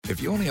If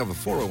you only have a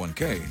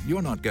 401k,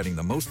 you're not getting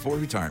the most for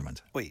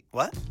retirement. Wait,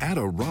 what? Add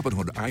a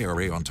Robinhood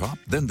IRA on top,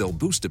 then they'll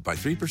boost it by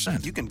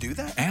 3%. You can do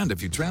that? And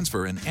if you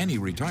transfer in any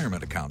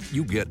retirement account,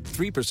 you get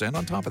 3%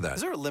 on top of that.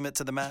 Is there a limit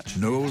to the match?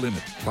 No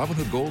limit.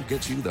 Robinhood Gold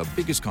gets you the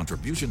biggest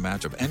contribution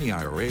match of any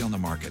IRA on the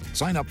market.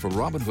 Sign up for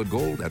Robinhood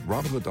Gold at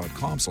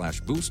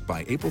Robinhood.com/boost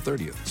by April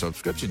 30th.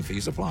 Subscription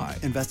fees apply.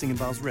 Investing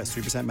involves risk.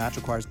 3% match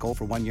requires gold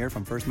for 1 year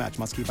from first match.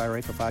 Must keep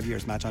IRA for 5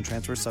 years. Match on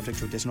transfers subject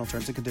to additional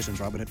terms and conditions.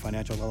 Robinhood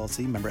Financial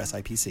LLC. Member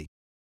SIPC.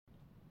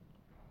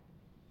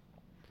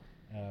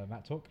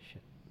 Matt, talk.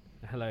 Shit.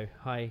 Hello,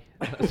 hi.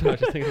 So I was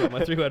just thinking about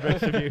my three-word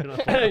race review. And I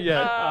was like,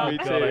 Yeah, oh me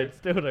God, too. I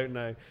still don't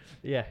know.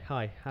 Yeah,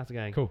 hi. How's it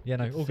going? Cool. Yeah,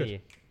 no, Good to all see good. you.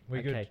 We're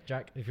Okay. good.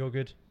 Jack, if you're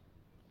good.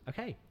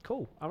 Okay,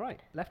 cool. All right,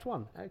 left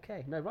one.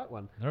 Okay, no, right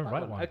one. No,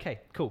 right one.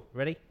 Okay, cool.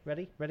 Ready?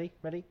 Ready. Ready.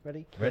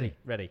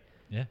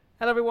 Yeah.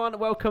 Hello, everyone.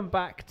 Welcome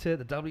back to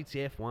the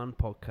WTF1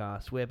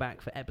 podcast. We're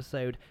back for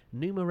episode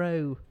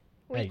numero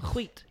Eight.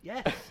 Wheat.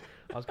 Yes.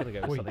 I was going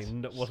to go with Wheat.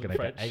 something that Just wasn't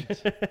gonna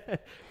French.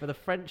 get For the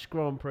French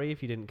Grand Prix,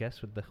 if you didn't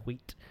guess, with the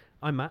wheat.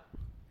 I'm Matt.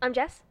 I'm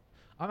Jess.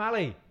 I'm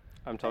Ali.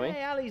 I'm Tommy.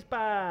 Hey, Ali's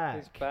back.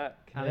 He's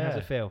back. Ali, how's Yeah.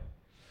 it feel?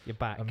 You're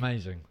back.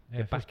 Amazing. Yeah,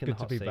 You're it feels back in the good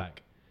to hot be seat.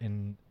 back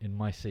in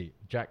my seat.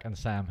 Jack and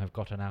Sam have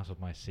gotten out of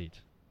my seat.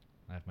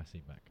 I have my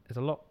seat back. There's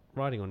a lot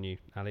riding on you,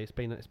 Ali. It's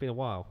been a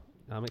while.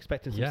 I'm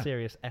expecting some Yeah.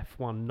 serious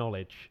F1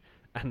 knowledge,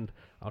 and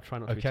I'll try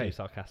not to be Okay. too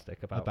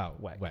sarcastic about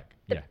WEC. WEC.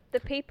 The, Yeah. the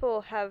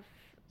people have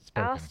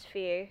Spoken. asked for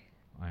you.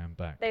 I am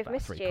back. They've About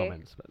missed 3 you.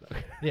 comments,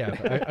 but Yeah,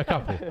 a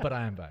couple, but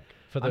I am back.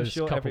 For I'm those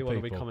sure couple everyone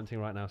people, will be commenting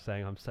right now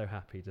saying, "I'm so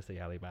happy to see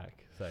Ali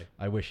back." So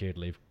I wish he'd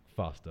leave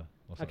faster.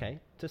 Or something. okay,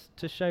 just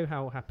to show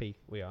how happy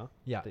we are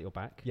Yeah. that you're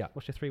back. Yeah.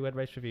 What's your 3-word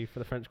race review for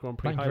the French Grand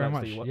Prix Thank you very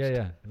highlights much. that you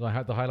watched? Yeah. I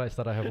had the highlights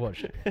that I have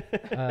watched.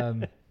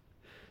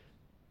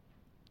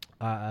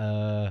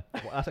 Well,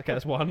 that's okay.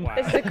 That's one.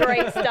 This is a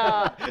great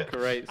start.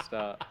 Great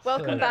start.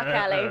 Welcome back,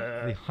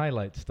 Ali. The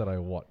highlights that I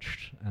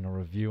watched and a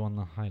review on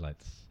the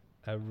highlights.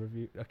 A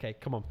review. Okay,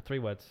 come on. 3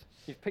 words.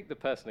 You've picked the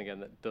person again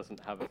that doesn't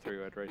have a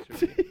 3-word race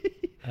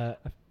review.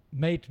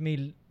 Made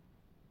me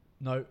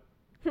no.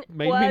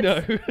 Made me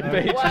know. Words.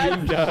 Made you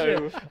Words.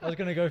 know. I was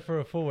going to go for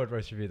a 4-word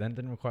race review then.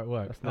 Didn't quite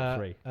work. That's not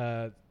 3.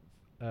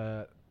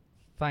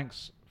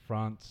 Thanks,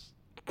 France.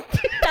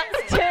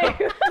 That's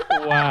 2.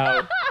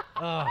 Wow.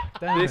 Oh,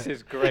 damn This it.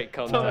 is great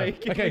Tommy,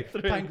 content. give me Okay,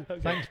 3. Okay.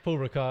 thanks, Paul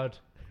Ricard.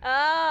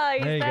 Ah,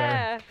 he's There you go.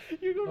 there.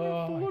 You got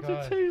Oh from my 4 to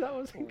God. 2. That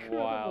was incredible.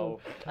 Wow.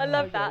 I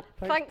love that.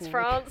 Thanks, Thanks, Paul.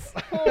 France.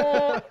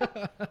 Oh,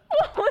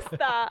 what was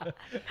that?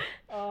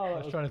 Oh,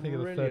 I was trying to think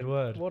of the third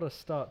word. What a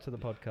start to the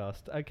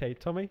podcast. Okay,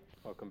 Tommy,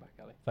 Welcome back,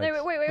 Ali. No,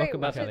 Thanks. wait.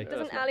 Welcome back, So Ali. doesn't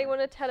That's not Ali bad.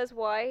 want to tell us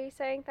why he's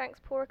saying thanks,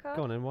 Paul Ricard?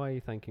 go on then. Why are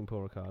you thanking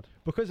Paul Ricard?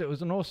 Because it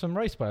was an awesome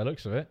race by the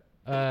looks of it.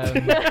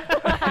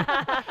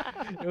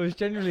 It was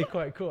genuinely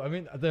quite cool. I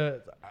mean,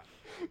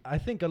 I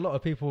think a lot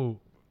of people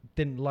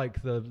didn't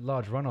like the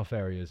large runoff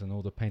areas and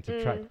all the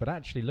painted track, but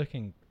actually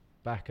looking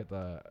back at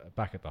the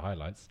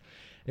highlights,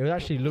 it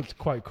actually looked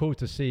quite cool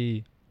to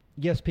see.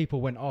 Yes,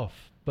 people went off,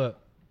 but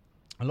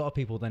a lot of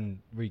people then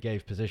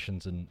regave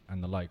positions and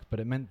the like. But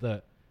it meant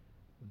that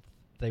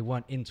they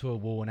weren't into a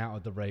wall and out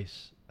of the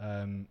race,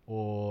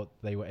 or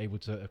they were able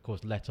to, of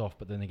course, let off.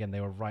 But then again,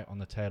 they were right on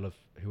the tail of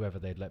whoever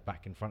they'd let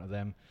back in front of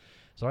them.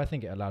 So I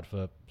think it allowed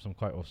for some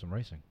quite awesome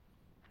racing.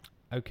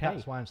 Okay.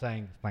 That's why I'm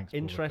saying thanks. Paul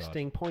Ricard.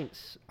 Interesting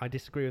points. I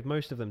disagree with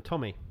most of them.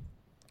 Tommy,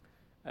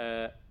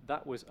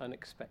 That was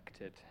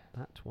unexpected.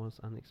 that was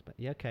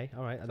unexpected. Yeah, okay.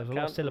 All right. Does There's that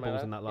a lot of count? Am I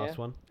syllables in that allowed? last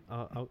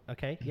Yeah. one.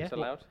 Okay. Yeah. It's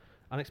allowed.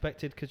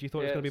 Unexpected because you thought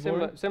it was Yeah, going to be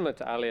boring. similar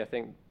to Ali, I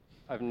think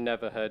I've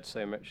never heard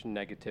so much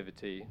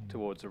negativity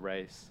towards a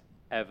race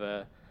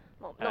ever.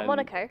 Not And-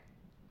 Monaco.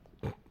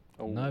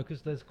 Oh, No,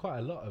 because there's quite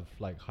a lot of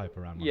like hype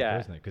around Monaco, yeah,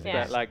 isn't it? Because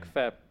Yeah. like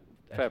fair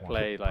F1.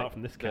 play. Like Apart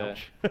from this the-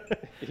 couch.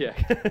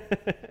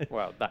 Yeah.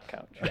 Well, that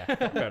couch.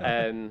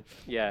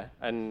 Yeah.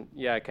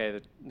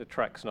 Okay, the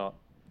track's not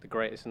the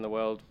greatest in the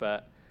world,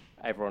 but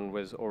everyone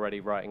was already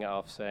writing it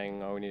off,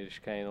 saying, "Oh, we need a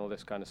chicane," all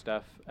this kind of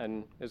stuff,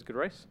 and it was a good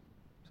race.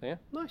 So yeah,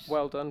 Nice.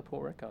 well done,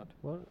 Paul Ricard.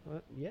 Well,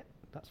 yeah,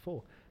 that's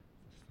 4.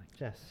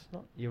 Jess,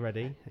 you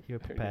ready? You're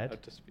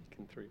prepared? To speak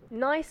in 3 words.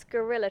 Nice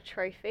gorilla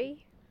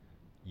trophy.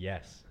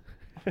 yes.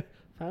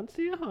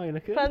 Fancy a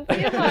Heineken?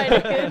 Fancy a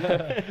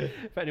Heineken.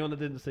 For anyone that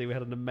didn't see, we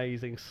had an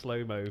amazing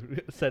slow-mo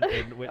sent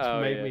in, which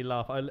Oh, made yeah. me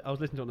laugh. I was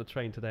listening to it on the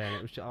train today,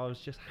 and I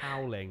was just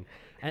howling.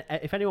 And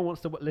if anyone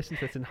wants to listen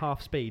to this in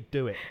half speed,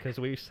 do it, because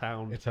we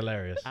sound It's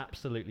hilarious.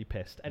 absolutely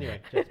pissed. Anyway,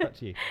 Jess, back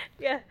to you.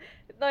 Yeah,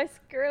 nice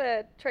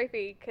gorilla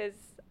trophy because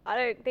I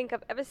don't think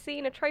I've ever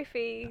seen a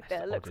trophy That's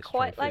that the looks oddest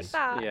quite like trophies.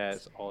 that. Yeah,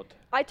 it's odd.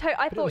 I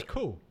But it was thought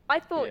cool.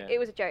 Yeah. it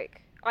was a joke.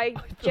 I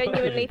I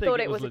genuinely didn't thought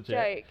think it was a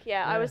legit. joke.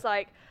 Yeah, I Yeah. was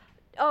like,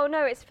 oh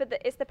no, it's the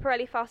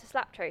Pirelli fastest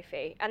lap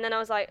trophy. And then I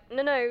was like,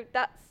 no,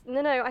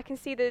 I can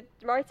see the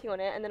writing on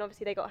it. And then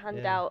obviously they got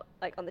handed Yeah. out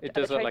like on the It at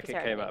the does look trophy like it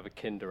came ceremony. out of a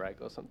Kinder Egg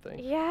or something.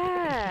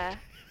 Yeah.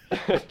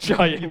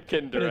 Giant Put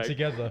Kinder it Egg.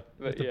 together. You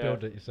But have to yeah.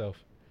 build it yourself.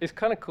 It's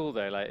kind of cool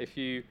though. Like if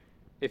you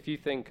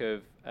think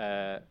of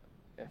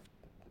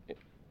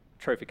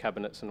trophy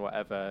cabinets and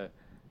whatever,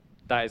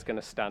 that is going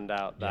to stand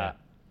out. That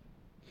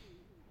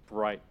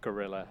bright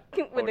gorilla With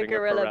a holding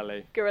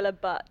Pirelli. gorilla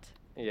butt.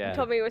 Yeah.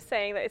 Tommy was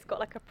saying that it's got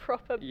like a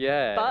proper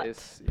Yeah, butt.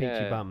 it's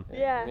Peachy bum.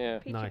 Yeah,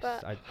 peachy Nice.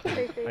 butt. I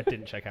Trophy.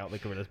 didn't check out the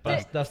gorilla's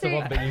bum. That's the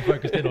one bit you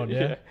focused in on,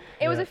 yeah?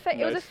 It was Yeah.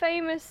 it was a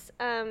famous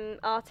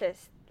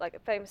artist, like a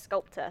famous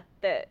sculptor,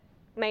 that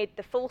made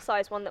the full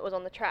size one that was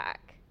on the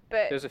track.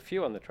 But There's a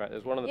few on the track.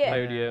 There's one on the Yeah.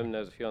 podium.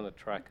 There's a few on the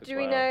track as do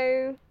well. we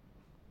know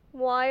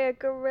why a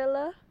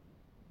gorilla?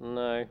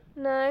 No.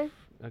 No.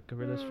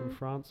 Gorillas from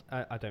France?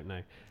 I don't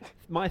know.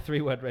 My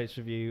 3-word race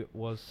review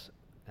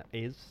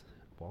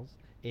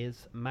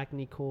is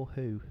Magny-Cours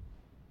Who.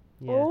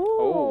 Yeah.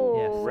 Oh.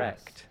 Yes.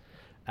 wrecked.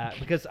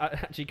 Because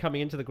actually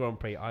coming into the Grand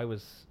Prix, I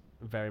was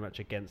very much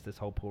against this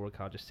whole Paul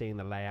Ricard, just seeing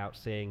the layout,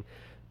 seeing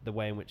the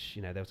way in which,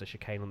 you know, there was a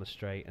chicane on the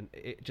straight, and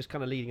it just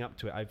kind of leading up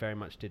to it, I very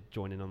much did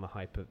join in on the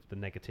hype of the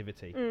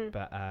negativity.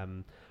 But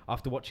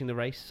after watching the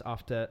race,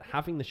 after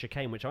having the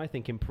chicane, which I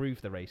think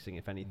improved the racing,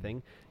 if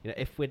anything, you know,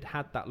 if we'd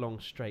had that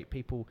long straight,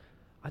 people,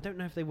 I don't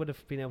know if they would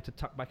have been able to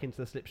tuck back into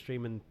the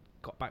slipstream and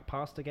got back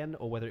past again,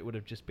 or whether it would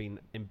have just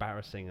been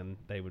embarrassing and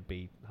they would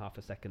be half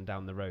a second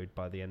down the road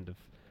by the end of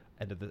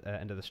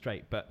the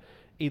straight. But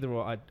either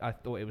or, I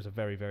thought it was a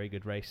very, very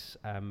good race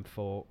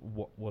for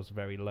what was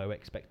very low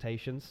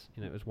expectations.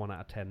 You know, it was 1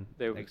 out of 10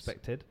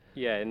 expected.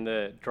 Yeah, in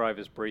the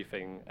driver's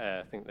briefing,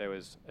 I think there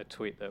was a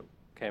tweet that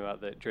came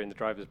out that during the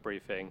driver's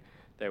briefing,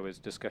 there was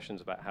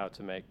discussions about how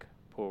to make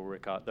Paul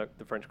Ricard,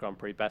 the French Grand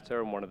Prix,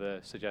 better, and one of the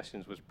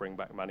suggestions was bring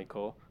back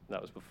Magny-Cours.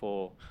 That was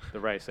before the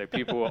race, so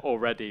people were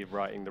already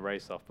writing the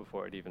race off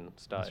before it even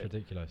started. That's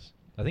ridiculous.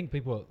 I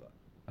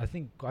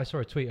think I saw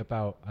a tweet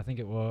about, I can't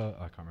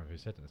remember who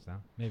said this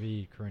now,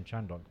 maybe Corinne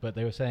Chandok, but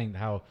they were saying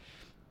how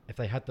if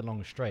they had the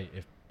long straight,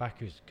 if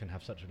Baku's can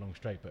have such a long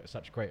straight but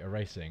such greater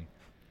racing.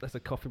 That's a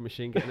coffee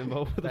machine getting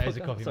involved. That is a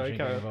coffee machine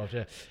getting involved,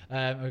 yeah.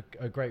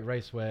 A great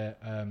race where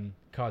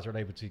cars are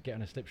able to get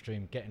on a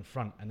slipstream, get in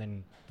front, and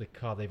then the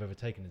car they've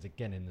overtaken is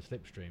again in the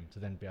slipstream to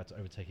then be able to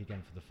overtake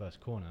again for the first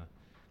corner.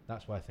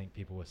 That's why I think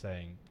people were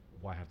saying,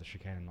 why have the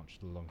chicane and not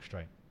just the long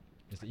straight?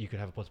 Is that you could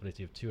have a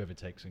possibility of 2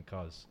 overtakes and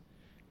cars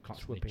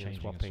constantly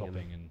changing and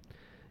swapping.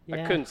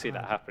 I couldn't see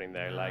that happening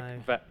though. No.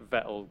 Like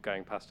Vettel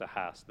going past a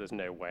Haas, there's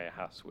no way a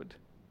Haas would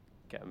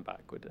get him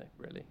back, would they?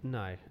 Really?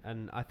 No,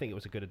 and I think it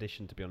was a good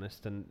addition, to be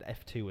honest. And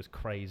F2 was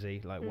crazy,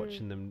 like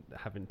watching them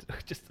having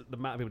just the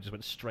amount of people just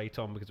went straight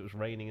on because it was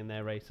raining in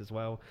their race as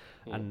well,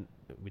 and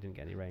we didn't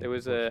get any rain. There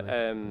was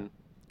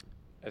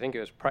I think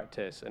it was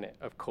practice, and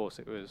of course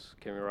it was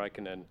Kimi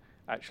Räikkönen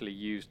actually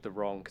used the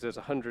wrong, because there's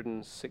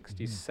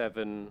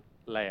 167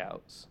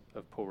 layouts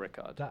of Paul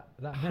Ricard. That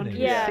many?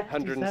 Yeah.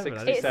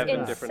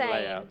 167 different insane.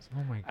 layouts.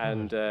 Oh my god.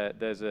 And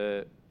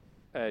there's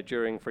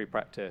during free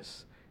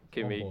practice,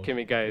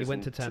 Kimi goes, he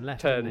went to turn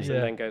left, turns, didn't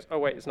and then goes, oh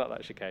wait, it's not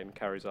that chicane,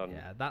 carries on.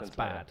 Yeah, that's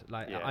bad.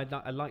 Like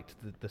I liked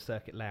the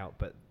circuit layout,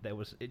 but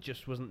it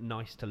just wasn't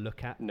nice to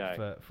look at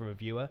for a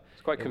viewer.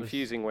 It's quite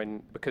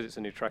confusing because it's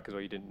a new track as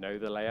well. You didn't know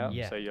the layout,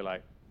 so you're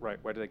like, right,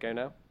 where do they go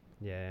now?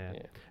 Yeah.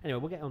 Anyway,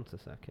 we'll get on to the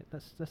circuit.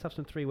 Let's have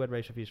some 3-word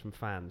race reviews from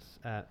fans.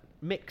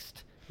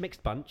 Mixed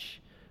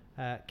bunch.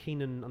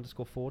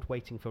 Keenan_Ford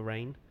waiting for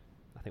rain.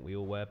 I think we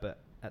all were, but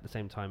at the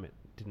same time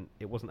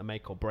it wasn't a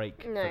make or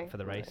break for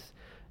the race.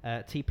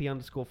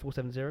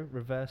 TP_470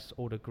 reverse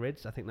order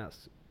grids. I think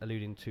that's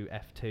alluding to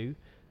F2.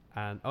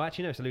 And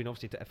it's alluding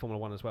obviously to Formula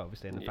 1 as well,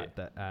 obviously, and the fact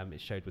that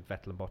it showed with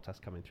Vettel and Bottas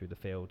coming through the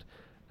field,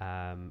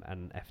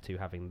 and F2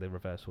 having the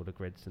reverse order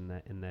grids in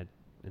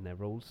their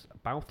rules.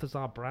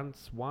 Balthazar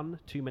Brands 1,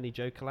 too many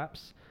Joker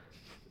laps,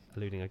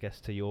 alluding, I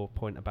guess, to your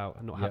point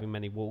about not having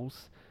many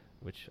walls,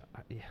 which,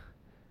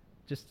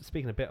 just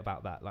speaking a bit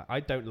about that, like,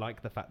 I don't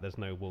like the fact there's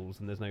no walls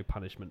and there's no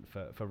punishment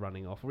for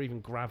running off, or even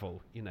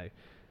gravel, you know.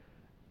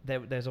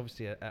 There's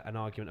obviously an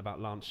argument about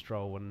Lance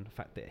Stroll and the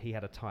fact that he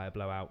had a tyre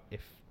blowout.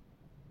 If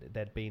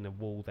there'd been a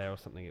wall there or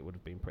something, it would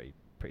have been pretty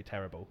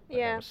terrible. But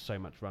there was so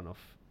much runoff.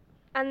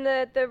 And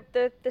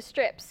the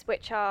strips,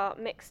 which are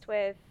mixed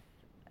with,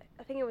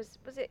 I think was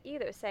it you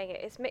that was saying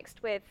it? It's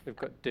mixed with. We've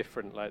got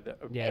different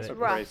it's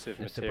abrasive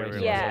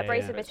material.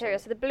 Abrasive material.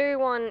 So the blue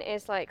one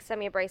is like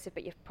semi-abrasive,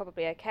 but you're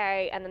probably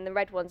okay, and then the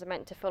red ones are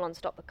meant to full on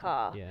stop the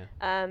car. Yeah.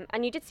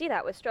 And you did see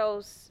that with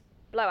Stroll's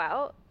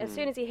blowout. As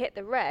soon as he hit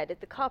the red,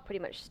 the car pretty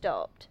much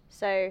stopped.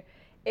 So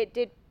it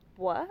did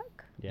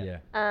work. Yeah.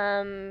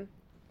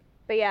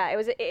 But yeah,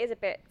 it is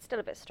still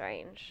a bit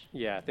strange.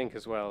 Yeah, I think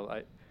as well.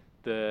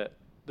 The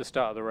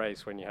start of the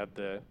race when you had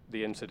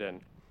the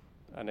incident,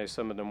 I know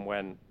some of them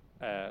went.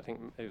 I think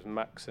it was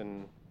Max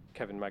and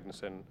Kevin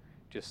Magnussen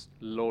just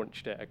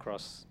launched it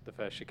across the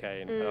first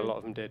chicane, and a lot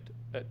of them did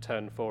at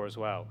turn 4 as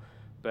well.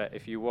 But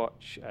if you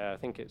watch, I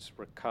think it's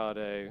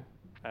Ricciardo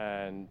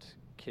and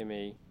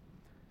Kimi,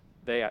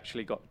 they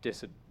actually got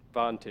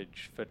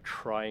disadvantaged for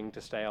trying to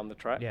stay on the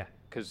track. Yeah.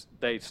 Because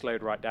they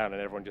slowed right down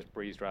and everyone just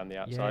breezed around the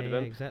outside of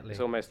them. Exactly. It's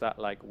almost that,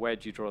 like, where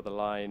do you draw the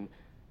line?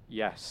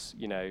 Yes,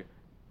 you know,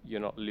 you're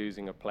not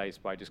losing a place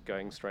by just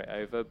going straight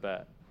over,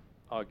 but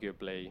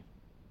arguably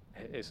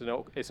it's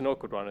an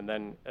awkward one, and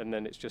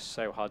then it's just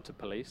so hard to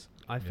police.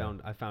 I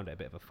found it a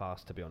bit of a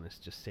farce, to be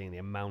honest, just seeing the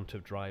amount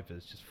of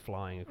drivers just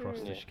flying across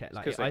the chicane.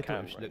 Like, I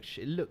thought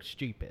it looked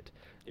stupid.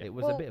 Yeah. It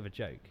was a bit of a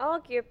joke.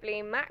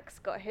 Arguably, Max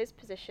got his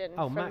position.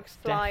 Oh, from Max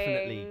flying.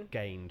 Definitely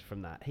gained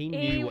from that. He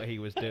knew what he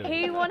was doing.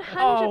 He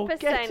 100%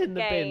 get in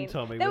the gained. bin,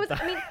 Tommy.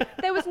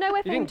 There was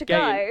nowhere for him to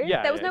go.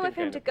 There was nowhere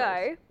for him to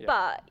go.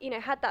 But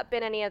had that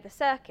been any other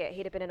circuit,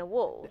 he'd have been in a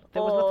wall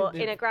or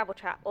in a gravel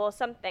trap or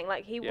something.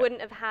 Like, he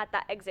wouldn't have had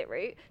that exit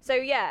route. So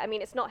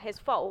it's not his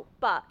fault,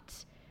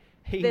 but.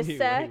 The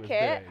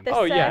circuit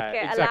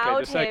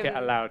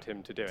allowed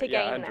him to do it.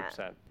 Yeah,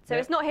 100%. So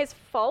it's not his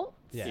fault.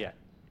 Yeah.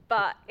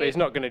 But he's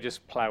not going to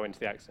just plough into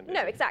the accident.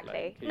 No,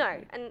 exactly.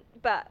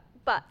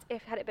 But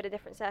if had it been a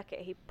different circuit,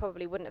 he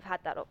probably wouldn't have had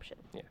that option.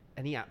 Yeah.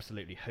 And he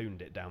absolutely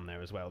honed it down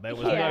there as well. There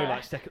was no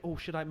like second. Oh,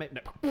 should I make?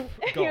 No.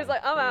 He was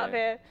like, I'm out of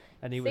here.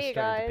 And he was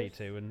straight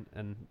into P2,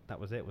 and that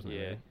was it, wasn't it?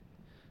 Really?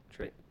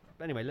 True.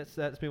 But anyway, let's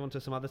move on to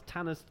some others.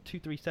 Tanner's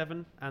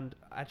 237, and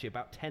actually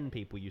about 10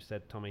 people, you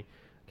said, Tommy,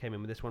 came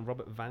in with this one.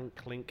 Robert Van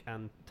Klink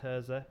and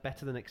Terza,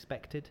 better than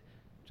expected,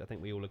 which I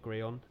think we all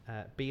agree on.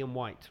 B and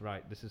White,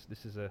 right? This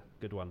is a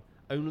good one.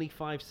 Only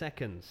 5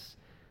 seconds.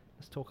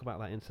 Let's talk about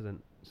that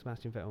incident.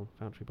 Sebastian Vettel,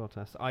 Valtteri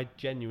Bottas. I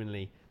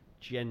genuinely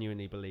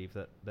believe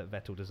that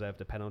Vettel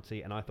deserved a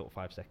penalty, and I thought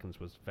 5 seconds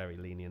was very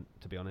lenient,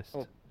 to be honest.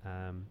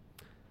 I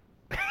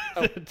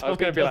was going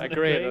to be like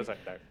agreeing. I was like,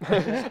 no.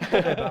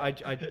 But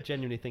I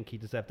genuinely think he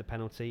deserved the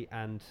penalty,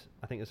 and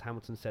I think, as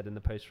Hamilton said in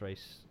the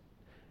post-race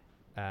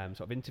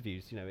sort of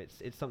interviews,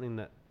 it's something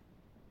that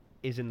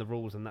is in the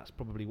rules, and that's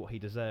probably what he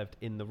deserved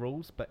in the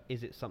rules. But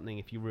is it something,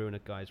 if you ruin a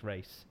guy's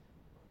race,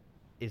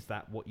 is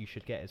that what you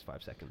should get as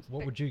 5 seconds?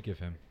 What would you give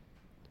him?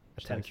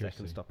 A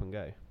 10-second stop and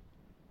go.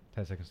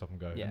 10-second stop and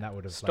go. Yeah. And that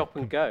would have stop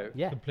and go.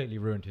 Yeah. Completely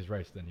ruined his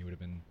race. Then he would have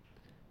been.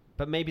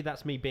 But maybe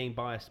that's me being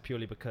biased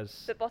purely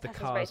because the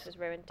Bottas' race was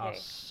ruined too. Are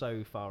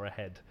so far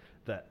ahead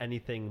that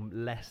anything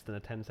less than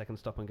a 10-second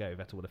stop and go,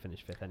 Vettel would have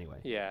finished 5th anyway.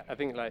 Yeah, I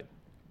think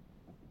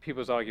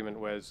people's argument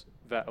was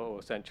Vettel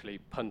essentially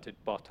punted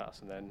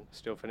Bottas and then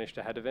still finished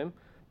ahead of him.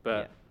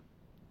 But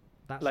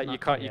you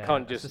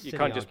can't just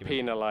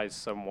penalise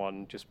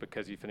someone just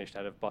because you finished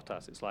ahead of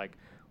Bottas. It's like,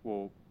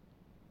 well,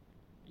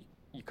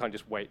 you can't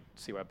just wait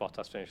to see where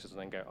Bottas finishes and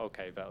then go,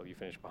 okay, Vettel, you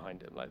finished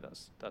behind him. Like,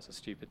 that's a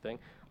stupid thing.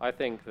 I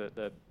think that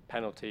the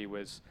penalty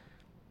was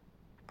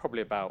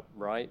probably about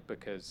right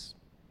because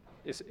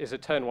it's a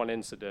turn one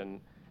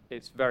incident.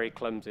 It's very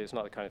clumsy. It's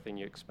not the kind of thing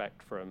you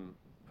expect from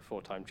a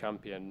 4-time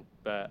champion.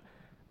 But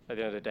at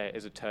the end of the day, it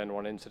is a turn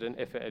one incident.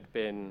 If it had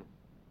been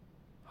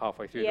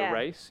halfway through the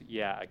race,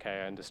 I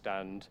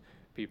understand.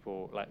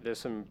 People there's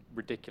some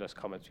ridiculous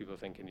comments, people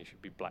thinking you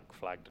should be black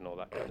flagged and all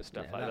that kind of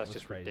stuff. That's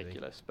just crazy.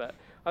 Ridiculous. But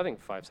I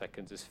think 5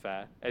 seconds is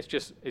fair. It's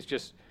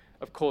just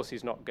of course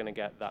he's not going to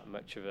get that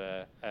much of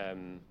a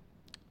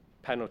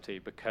penalty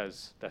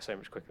because they're so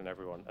much quicker than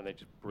everyone and they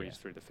just breeze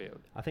through the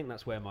field. I think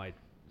that's where my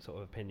sort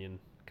of opinion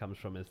comes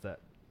from, is that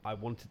I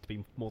wanted to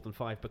be more than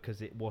 5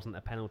 because it wasn't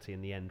a penalty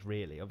in the end,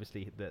 really.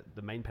 Obviously,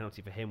 the main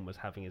penalty for him was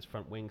having his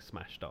front wing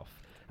smashed off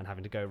and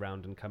having to go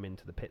around and come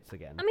into the pits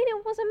again. I mean,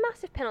 it was a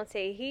massive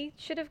penalty. He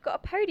should have got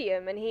a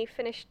podium and he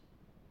finished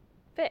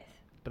 5th.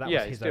 But that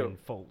was his own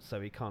fault, so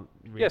he can't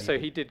really... Yeah, so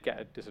he did get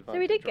a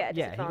disadvantage.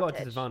 Yeah, he got a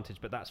disadvantage,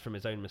 but that's from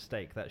his own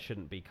mistake. That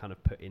shouldn't be kind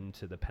of put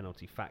into the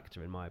penalty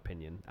factor, in my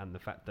opinion. And the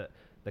fact that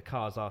the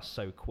cars are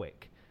so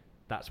quick,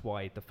 that's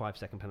why the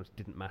 5-second penalty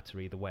didn't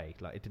matter either way.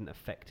 Like, it didn't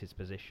affect his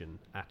position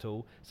at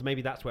all. So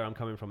maybe that's where I'm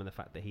coming from in the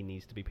fact that he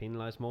needs to be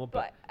penalised more.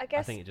 But I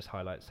think it just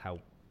highlights how...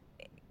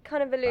 It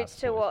kind of alludes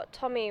to what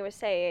Tommy was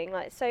saying.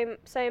 Like, so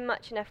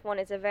much in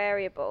F1 is a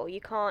variable.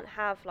 You can't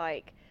have,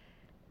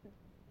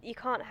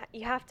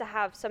 you have to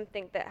have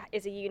something that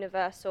is a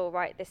universal,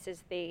 right? This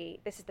is the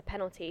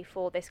penalty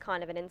for this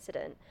kind of an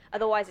incident.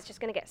 Otherwise, it's just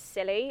going to get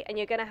silly, and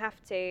you're going to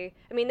have to...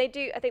 I mean, I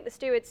think the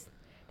stewards...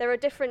 There are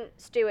different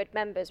steward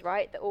members,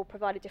 right, that all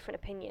provide a different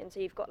opinion. So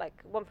you've got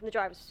one from the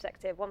driver's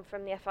perspective, one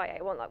from the FIA,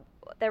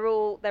 they're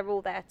all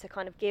there to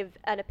kind of give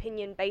an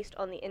opinion based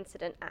on the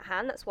incident at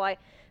hand. That's why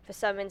for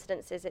some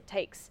incidences it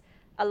takes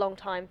a long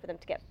time for them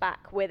to get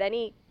back with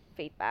any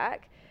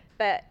feedback.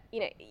 But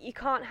you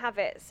can't have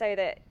it so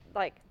that,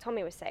 like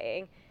Tommy was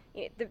saying,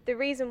 the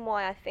reason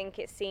why I think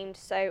it seemed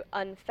so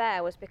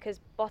unfair was because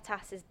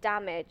Bottas's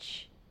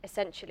damage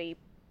essentially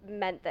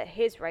meant that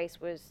his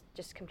race was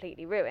just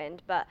completely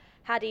ruined. But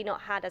had he not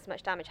had as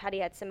much damage, had he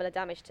had similar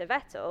damage to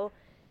Vettel,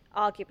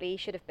 arguably he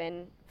should have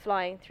been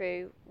flying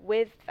through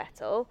with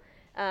Vettel.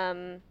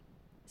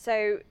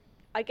 So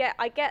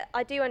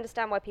I do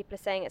understand why people are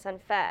saying it's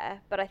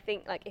unfair, but I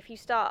think if you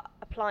start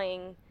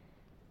applying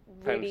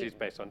penalties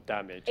based on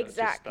damage,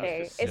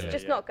 exactly, it's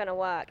just not going to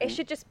work. It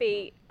should just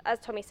be, as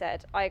Tommy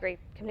said, I agree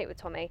completely with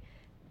Tommy,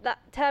 that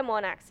turn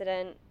one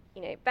accident.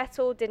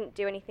 Vettel didn't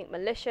do anything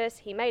malicious.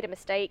 He made a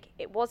mistake.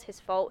 It was his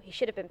fault. He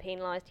should have been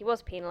penalised. He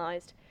was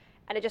penalised.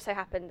 And it just so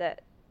happened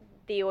that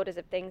the orders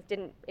of things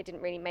didn't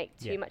really make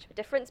too much of a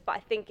difference. But I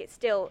think it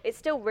still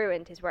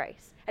ruined his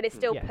race. And it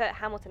still put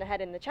Hamilton ahead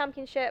in the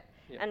championship.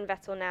 And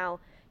Vettel now,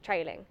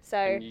 trailing. So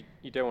and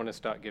you don't want to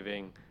start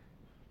giving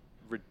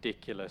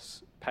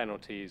ridiculous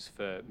penalties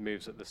for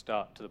moves at the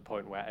start to the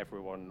point where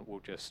everyone will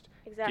just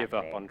give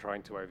up on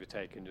trying to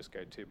overtake and just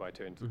go 2 by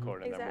 2 into the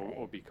corner, and then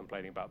we'll be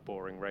complaining about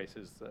boring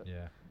races that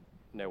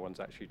no one's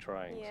actually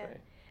trying. Yeah. So.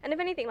 And if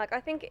anything, like,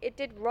 I think it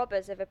did rob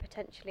us of a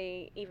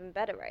potentially even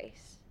better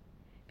race,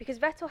 because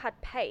Vettel had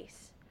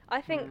pace. I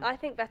think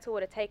Vettel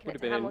would have taken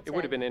it to Hamilton. It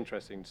would have been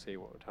interesting to see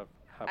what would have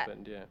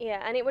happened.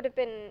 Yeah, and it would have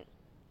been.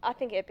 I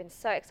think it would have been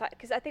so exciting,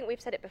 because I think we've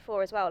said it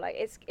before as well. Like,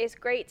 it's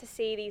great to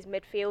see these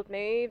midfield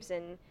moves,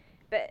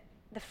 but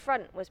the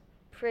front was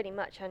pretty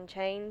much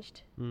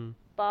unchanged,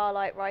 bar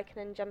like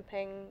Raikkonen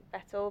jumping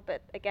Vettel.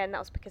 But again, that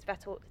was because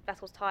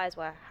Vettel's tyres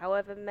were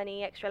however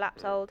many extra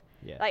laps old.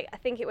 Yeah. Like, I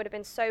think it would have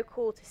been so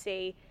cool to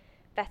see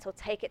Vettel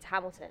take it to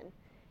Hamilton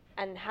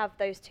and have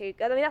those two.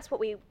 I mean, that's what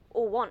we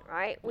all want,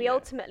 right? We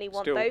ultimately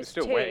want those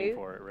two. Still waiting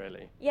for it,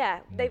 really. Yeah,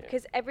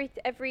 because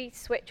every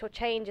switch or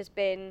change has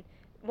been,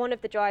 one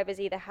of the drivers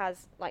either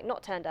has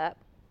not turned up,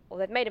 or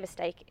they've made a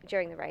mistake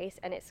during the race,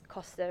 and it's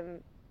cost them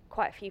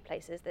quite a few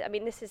places. I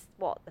mean, this is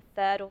the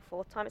 3rd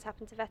or 4th time it's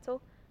happened to Vettel,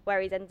 where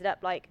he's ended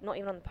up not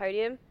even on the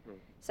podium.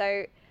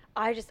 So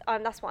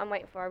that's what I'm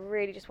waiting for. I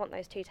really just want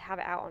those two to have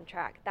it out on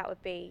track. That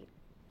would be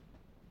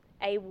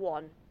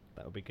A1.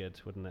 That would be good,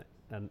 wouldn't it?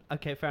 And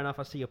okay, fair enough.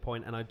 I see your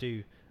point, and I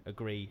do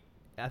agree.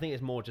 I think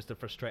it's more just a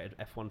frustrated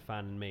F1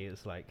 fan in me.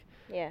 It's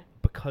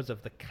because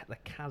of the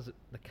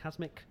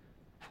chasmic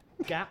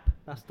gap.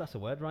 That's a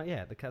word, right?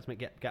 Yeah, the chasmic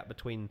gap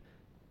between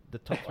the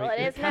top 3. Well,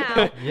 it is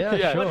now.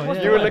 Yeah,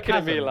 sure. You were looking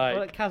at me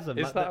like, chasm.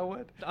 Is that a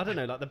word? I don't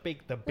know, like the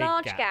big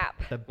large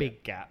gap. The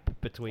big gap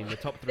between the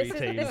top 3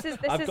 teams.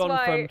 I've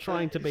gone from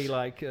trying to be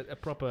like a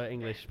proper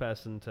English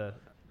person to.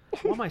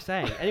 What am I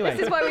saying? Anyway,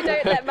 this is why we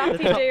don't let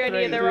Matthew do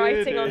any of the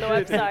writing on the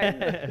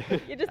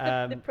website. You're just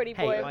the pretty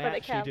boy in front of I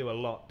actually do a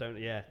lot, don't?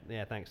 Yeah,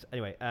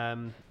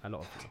 lot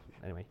of.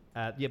 Anyway,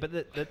 but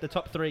the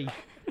top 3.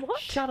 What?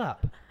 Shut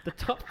up. The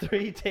top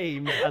 3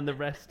 teams and the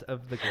rest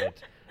of the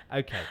grid.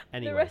 Okay.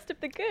 Anyway. The rest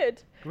of the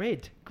grid.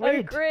 Grid.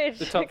 Oh, grid.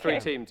 The top 3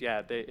 teams.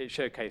 Yeah, it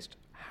showcased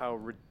how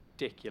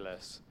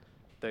ridiculous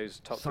those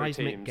top 3 teams.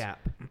 Seismic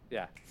gap.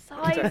 Yeah.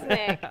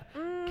 Seismic.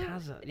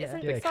 Chasm. Yeah.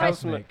 The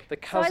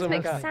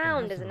seismic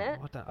sound, isn't it?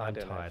 I'm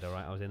tired. All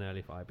right, I was in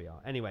early for IBR.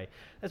 Anyway,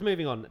 let's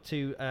moving on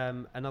to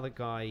another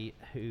guy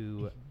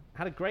who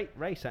had a great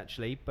race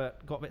actually,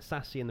 but got a bit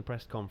sassy in the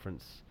press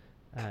conference.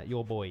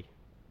 Your boy.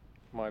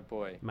 My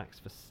boy. Max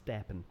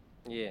Verstappen.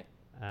 Yeah.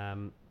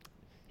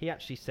 He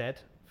actually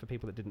said, for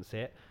people that didn't see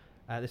it,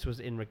 this was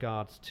in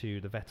regards to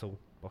the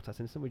Vettel-Bottas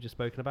incident we've just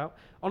spoken about.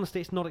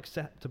 Honestly, it's not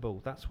acceptable.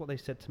 That's what they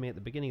said to me at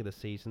the beginning of the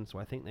season, so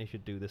I think they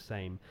should do the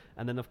same.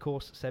 And then, of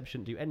course, Seb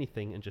shouldn't do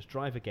anything and just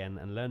drive again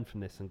and learn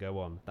from this and go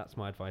on. That's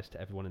my advice to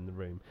everyone in the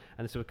room.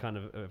 And this was kind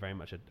of very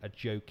much a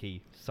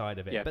jokey side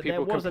of it. Yeah, but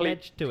there was an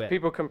edge to it.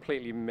 People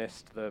completely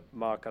missed the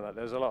mark on that.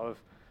 There's a lot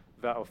of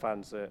Vettel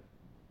fans that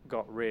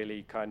got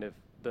really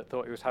that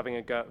thought he was having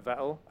a go at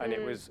Vettel, and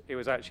it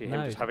was actually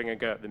him just having a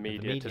go at the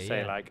media to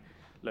say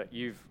look,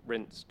 you've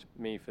rinsed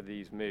me for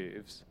these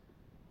moves,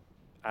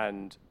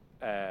 and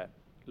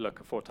look,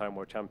 a 4-time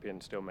world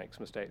champion still makes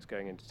mistakes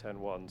going into turn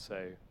 1,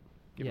 so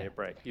give me a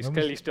break. He's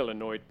clearly still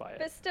annoyed by it.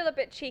 But still a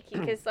bit cheeky,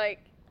 because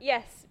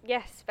yes,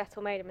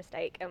 Vettel made a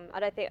mistake.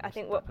 I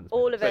think what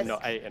all of us. But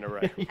not 8 in a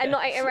row. And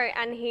not 8 in a row,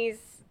 and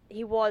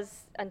he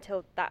was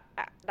until that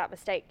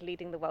mistake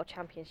leading the world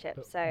championship.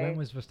 But so when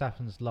was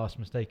Verstappen's last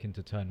mistake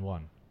into turn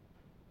 1?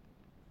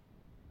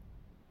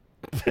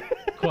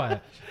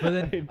 Quiet. But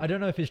then I don't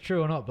know if it's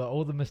true or not, but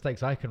all the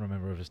mistakes I can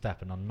remember of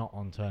Verstappen are not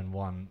on turn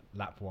 1,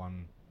 lap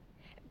 1.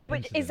 But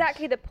incidents.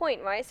 exactly the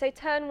point, right? So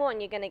turn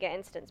 1, you're going to get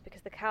incidents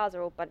because the cars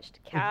are all bunched.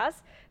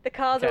 The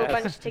cars are all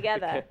bunched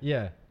together.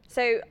 Yeah.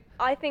 So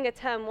I think a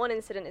turn 1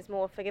 incident is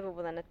more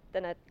forgivable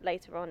than a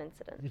later on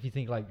incident. If you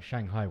think like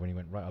Shanghai when he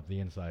went right up the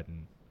inside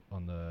and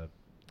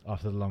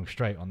after the long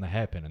straight on the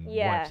hairpin and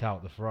wipes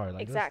out the Ferrari.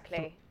 Like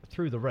exactly.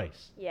 Through the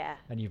race. Yeah.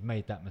 And you've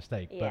made that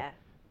mistake. Yeah.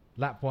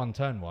 But lap 1,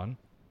 turn 1,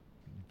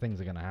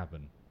 things are going to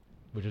happen,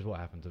 which is what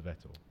happened to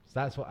Vettel. So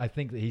that's what I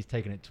think, that he's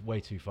taken it way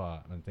too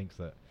far, and thinks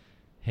that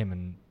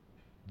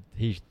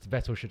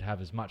Vettel should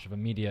have as much of a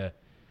media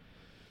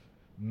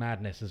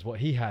madness as what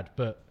he had,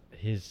 but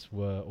his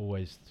were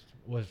always,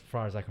 as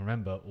far as I can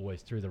remember,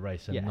 always through the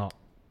race and not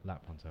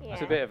lap 1, turn 1.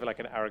 It's a bit of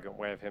an arrogant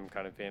way of him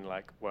kind of being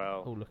like,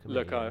 well,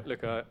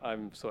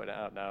 I'm sorting it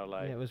out now.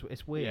 Like, yeah,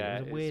 it's weird. Yeah,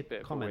 it was a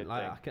weird comment.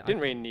 Didn't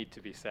really need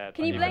to be said.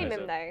 Can you blame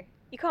him though?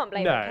 You can't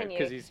blame him, can you?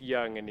 No, because he's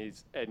young and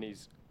he's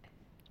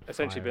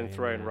essentially been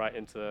thrown right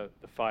into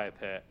the fire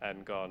pit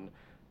and gone,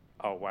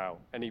 oh wow.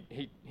 And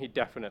he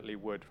definitely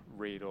would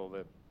read all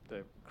the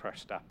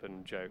Crash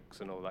Verstappen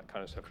jokes and all that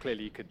kind of stuff.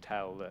 Clearly, you could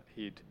tell that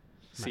he'd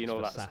seen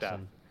all that stuff.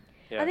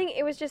 Yeah. I think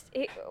it was just,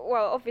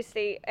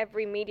 obviously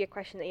every media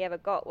question that he ever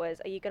got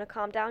was, are you going to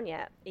calm down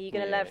yet? Are you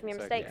going to learn from your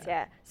mistakes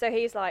yet? So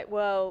he's like,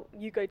 well,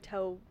 you go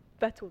tell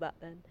Vettel that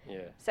then.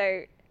 Yeah.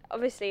 So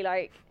obviously,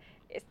 I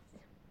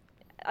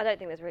don't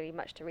think there's really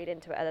much to read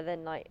into it other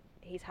than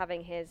he's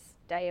having his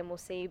day, and we'll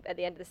see at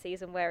the end of the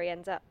season where he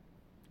ends up.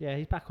 Yeah,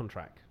 he's back on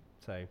track.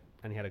 So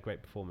and he had a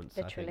great performance.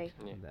 Literally.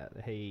 I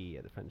think,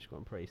 at the French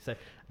Grand Prix. So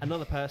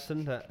another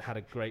person that had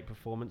a great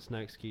performance. No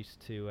excuse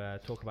to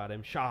talk about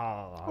him.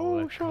 Charles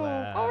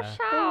Leclerc.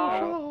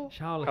 Charles.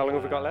 How long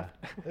have we got left?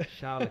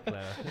 Charles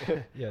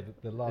Leclerc. Yeah,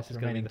 the last is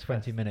gonna be remaining the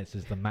 20 minutes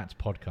is the Matt's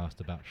podcast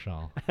about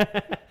Charles.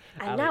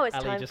 And now it's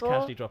Ali time just for...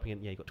 casually dropping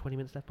in. Yeah, you got 20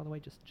 minutes left, by the way.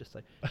 Just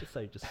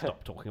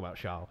stop talking about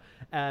Charles.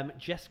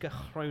 Jessica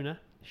Hroner,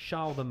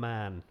 Charles the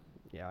man.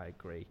 Yeah, I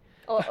agree.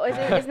 Or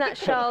isn't that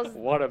Charles?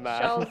 What a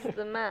man. Charles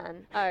the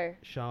man. Oh.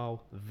 Charles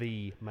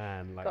the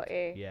man. Like, Got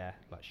you. Yeah,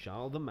 like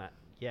Charles the man.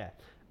 Yeah.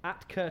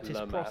 At Curtis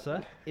Le Prosser,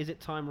 man. is it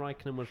time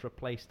Raikkonen was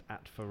replaced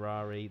at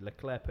Ferrari?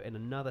 Leclerc put in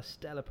another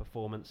stellar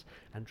performance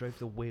and drove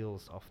the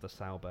wheels off the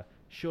Sauber.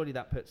 Surely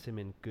that puts him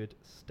in good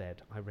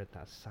stead. I read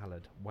that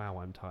salad. Wow,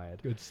 I'm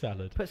tired. Good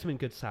salad. Puts him in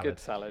good salad. Good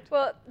salad.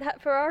 Well,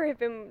 that Ferrari have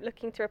been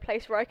looking to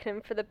replace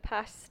Raikkonen for the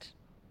past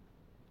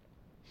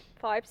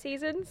 5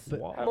 seasons.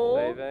 But Have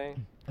more. they?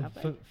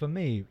 For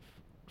me,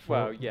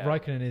 Well, yeah.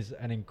 Raikkonen is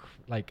an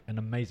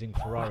amazing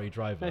Ferrari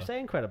driver. No, say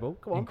incredible.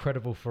 Come on.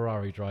 Incredible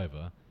Ferrari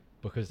driver,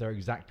 because they're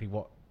exactly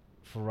what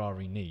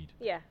Ferrari need.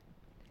 Yeah.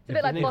 It's a If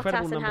bit like an incredible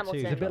Bottas and number two Hamilton.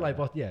 He's a bit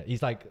driver. like yeah.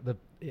 He's like the.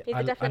 He's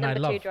the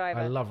definite number 2 driver.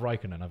 I love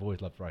Raikkonen. I've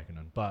always loved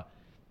Raikkonen, but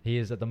he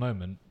is at the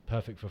moment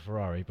perfect for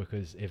Ferrari,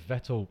 because if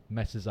Vettel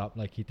messes up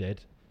like he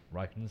did,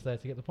 Raikkonen's there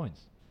to get the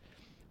points.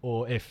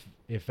 Or if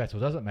Vettel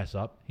doesn't mess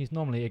up, he's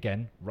normally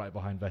again right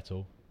behind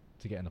Vettel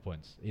to get in the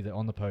points, either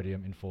on the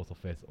podium in 4th or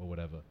 5th or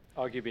whatever.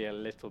 Arguably a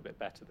little bit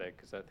better though,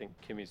 because I think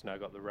Kimi's now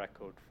got the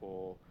record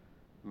for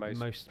most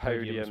podiums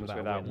podiums without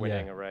without winning.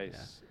 winning Yeah. a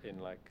race in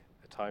like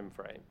a time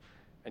frame.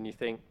 And you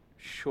think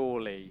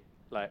surely,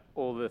 like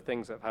all the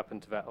things that have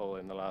happened to Vettel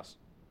in the last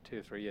 2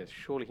 or 3 years,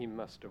 surely he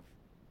must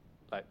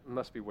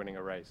be winning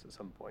a race at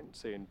some point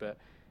soon, but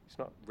it's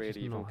not really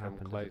just even not come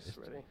happened, close, is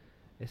it? really.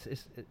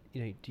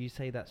 You know, do you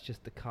say that's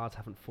just the cards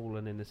haven't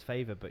fallen in his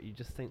favour? But you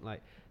just think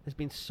like there's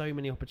been so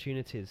many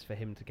opportunities for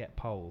him to get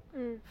pole,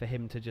 for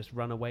him to just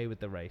run away with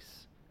the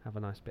race. Have a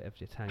nice bit of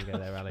your tango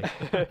there, Ali.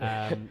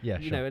 Yeah,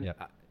 you sure, know, and yeah.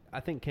 I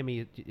think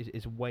Kimi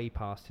is way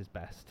past his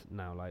best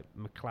now. Like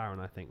McLaren,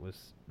 I think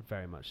was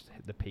very much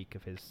the peak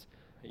of his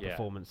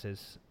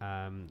performances.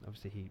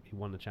 Obviously, he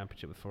won the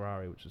championship with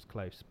Ferrari, which was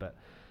close, but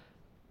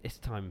it's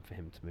time for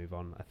him to move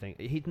on. I think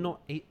he's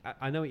not.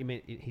 I know what you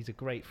mean. He's a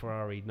great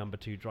Ferrari number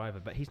 2 driver,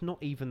 but he's not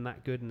even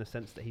that good in the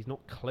sense that he's not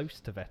close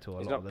to Vettel.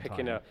 He's lot not of the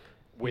picking time. up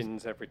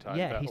wins every time.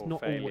 Yeah, Vettel he's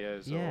not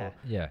failures. Yeah.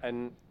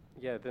 And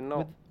yeah, they're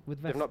not.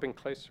 With They've not been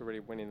close to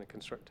really winning the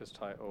constructors'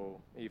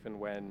 title, even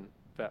when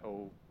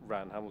Vettel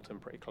ran Hamilton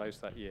pretty close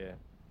that year.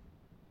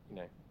 You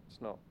know,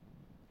 it's not.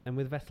 And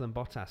with Vettel and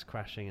Bottas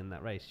crashing in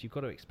that race, you've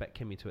got to expect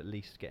Kimi to at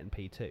least get in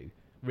P2.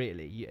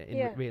 Really,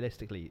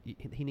 realistically,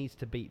 he needs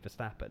to beat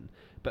Verstappen.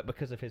 But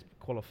because of his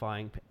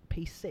qualifying,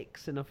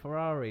 P6 in a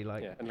Ferrari,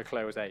 like Yeah, and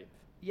Leclerc was 8th.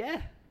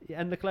 yeah,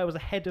 and Leclerc was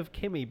ahead of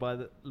Kimi by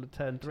the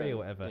turn 3 or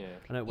whatever. Yeah.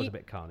 I know it was a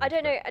bit carnage. I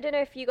don't know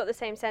if you got the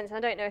same sense.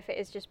 I don't know if it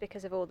is just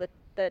because of all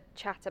the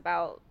chat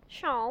about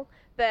Charles,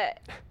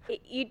 but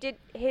he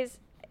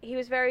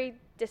was very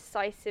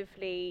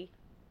decisively,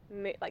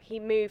 he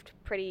moved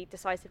pretty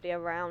decisively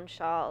around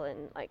Charles,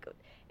 and like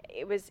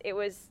it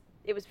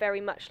was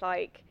very much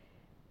like,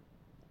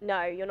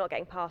 no, you're not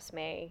getting past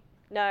me.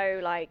 No,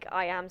 like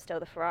I am still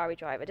the Ferrari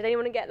driver. Did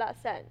anyone get that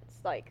sense?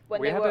 Like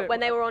when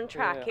they were on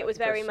track, yeah, it was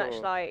I think I very much saw-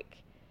 like,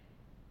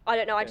 I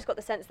don't know. I Yeah. just got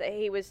the sense that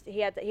he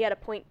had a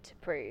point to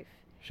prove.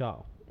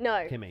 Charles.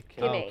 No, Kimi.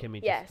 Kimi. Oh,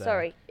 Kimi Yeah, just,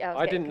 sorry. Yeah,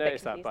 I didn't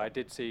notice that, but I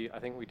did see. I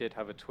think we did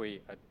have a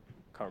tweet. I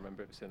can't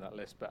remember if it's in that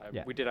list, but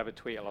Yeah. we did have a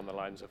tweet along the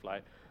lines of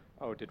like,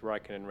 "Oh, did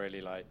Raikkonen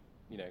really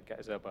get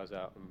his elbows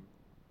out and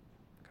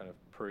kind of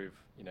prove,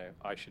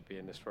 I should be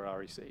in this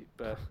Ferrari seat?"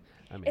 But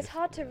I mean, It's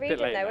hard to read bit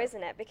him late though, now.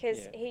 isn't it?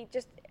 Because Yeah. he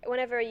just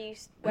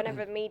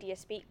whenever media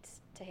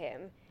speaks to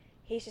him,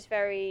 he's just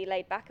very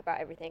laid back about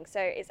everything.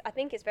 So I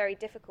think it's very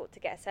difficult to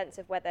get a sense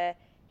of whether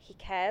he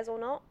cares or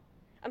not.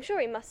 I'm sure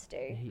he must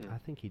do. I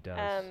think he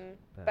does.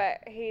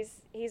 But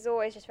he's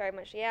always just very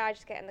much, I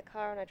just get in the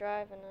car and I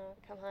drive and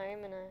I come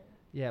home and I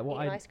yeah, eat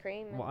an ice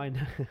cream. What and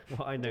I what I do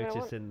what I notice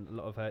want. in a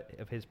lot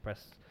of his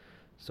press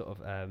sort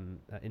of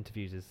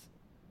interviews is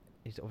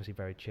he's obviously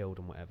very chilled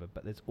and whatever,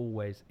 but there's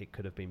always it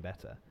could have been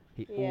better.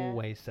 He Yeah.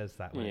 always says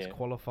that when Yeah. it's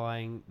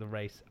qualifying the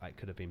race, it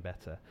could have been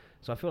better.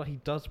 So I feel like he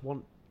does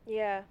want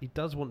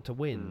to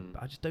win,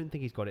 but I just don't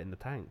think he's got it in the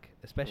tank,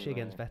 especially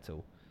against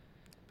Vettel.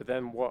 But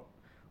then what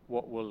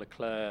will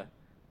Leclerc?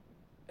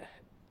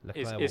 Leclerc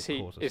Is will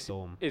he? cause a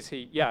storm. Is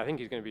he? Yeah, I think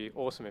he's going to be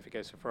awesome if he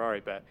goes to Ferrari.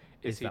 But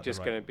is he that the just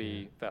right- going to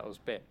be Vettel's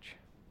bitch?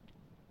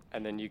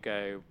 And then you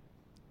go,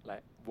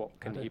 like, what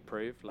can he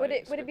prove?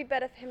 Like, would it be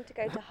better for him to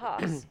go to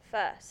Haas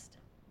first?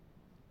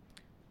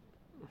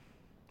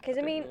 Because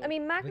I mean Because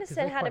Magnussen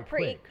they're had a quite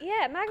pretty quick.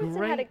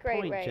 Magnussen had a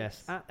great point, race.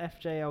 Jess. At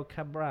FJL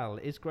Cabral,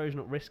 is Grosjean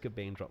at risk of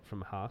being dropped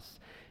from Haas?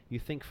 You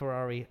think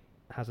Ferrari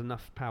has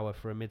enough power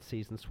for a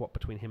mid-season swap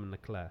between him and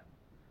Leclerc?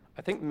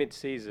 I think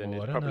mid-season Oh,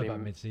 is I don't probably know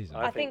about mid-season.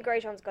 I think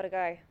Grosjean's got to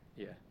go.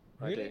 Yeah.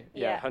 Really? I do.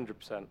 Yeah. Yeah,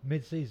 100%.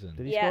 Mid-season.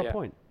 Did he Yeah. score Yeah. a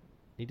point?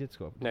 He did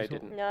score. No, he score?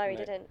 didn't. No, he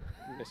didn't.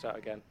 Missed out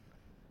again.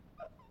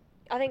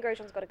 I think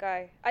Grosjean's got to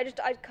go. I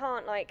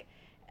can't like.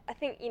 I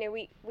think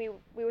we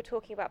were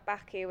talking about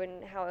Baku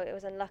and how it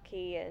was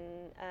unlucky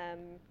and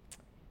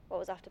what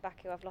was after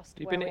Baku. I've lost.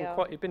 You've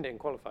been in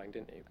qualifying,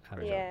 didn't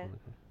you? Yeah.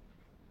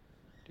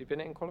 You've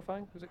been in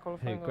qualifying? Was it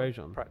qualifying? Who,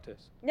 Grosjean?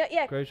 Practice. No,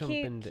 yeah. Grosjean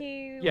binned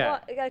it.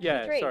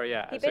 Q3. Sorry,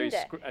 yeah.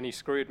 He he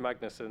screwed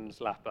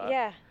Magnussen's lap up.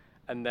 Yeah.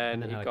 And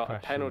then And he had a got a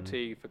crash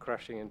penalty for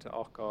crashing into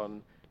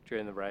Ocon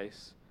during the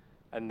race.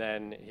 And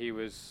then he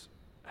was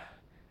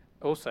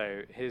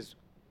also his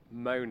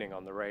moaning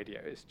on the radio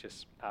is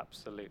just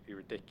absolutely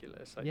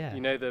ridiculous. Like, Yeah.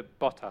 you know the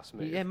Bottas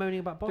move? Yeah, moaning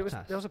about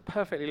Bottas. There was a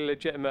perfectly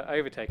legitimate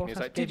overtaking. He's Bottas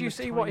like, gave did him you a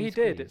see what tiny he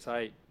did? squeeze. It's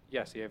like,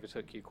 yes, he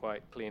overtook you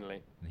quite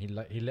cleanly. And he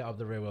lit up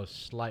the rear wheel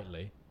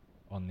slightly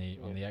on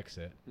the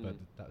exit, but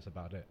that's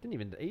about it. Didn't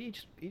even. He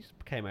just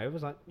came over.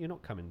 Was like, you're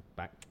not coming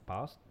back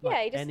past. Yeah,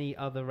 Like he just- any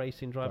other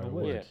racing driver Driver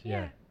would. would.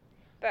 Yeah.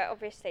 But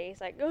obviously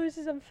he's like, oh, this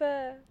is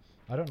unfair.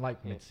 I don't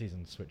like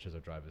mid-season switches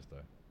of drivers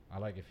though. I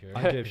like if you're.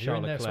 I do if if you're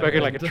in Charlotte there Leclerc-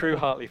 Spoken like a second- true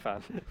Hartley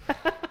fan.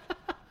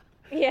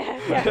 Yeah,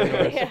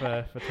 definitely.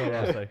 Yeah. for Toro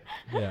Rosso.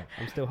 Yeah.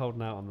 I'm still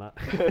holding out on that.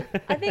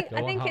 I think Go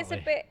on, it's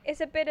Hartley.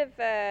 a bit of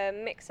a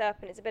mix up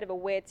and it's a bit of a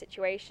weird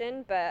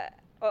situation, but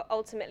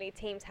ultimately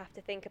teams have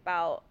to think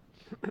about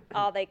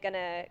are they going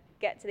to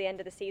get to the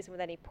end of the season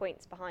with any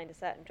points behind a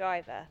certain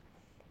driver,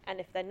 and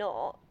if they're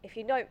not, if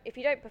you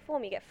don't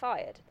perform, you get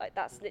fired. Like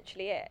that's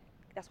literally it.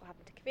 That's what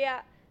happened to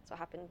Kvyat. That's what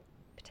happened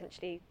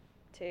potentially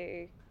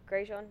to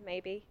Grosjean,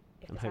 maybe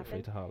if And this hopefully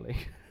happened, to Hartley.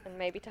 and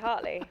maybe to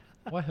Hartley.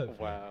 Why hopefully?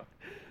 Wow.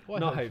 Why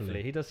Not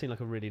hopefully. He does seem like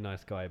a really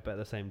nice guy, but at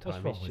the same What's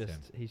time, wrong with him?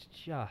 he's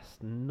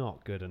just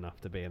not good enough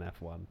to be an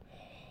F1.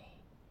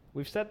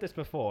 We've said this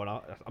before,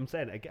 and I'm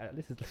saying it again.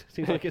 This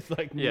seems like it's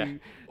like new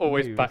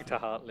Always news. back to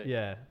Hartley.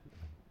 Yeah,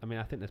 I mean,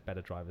 I think there's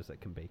better drivers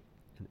that can be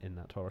in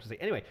that Toro Rosso.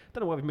 Anyway,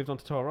 don't know why we've moved on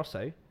to Toro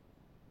Rosso.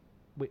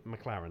 With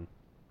McLaren.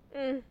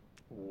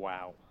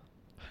 Wow.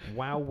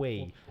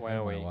 Wowee.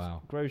 Wowee.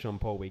 Wow. Grosjean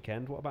poor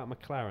weekend. What about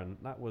McLaren?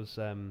 That was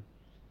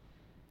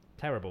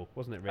terrible,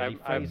 wasn't it? Really,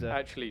 I'm Fraser.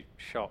 actually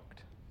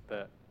shocked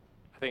that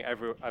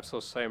I saw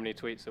so many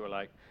tweets that were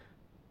like,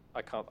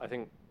 I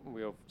think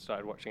we all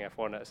started watching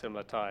F1 at a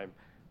similar time.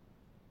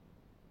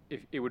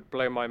 If it would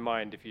blow my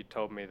mind if you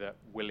told me that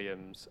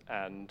Williams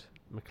and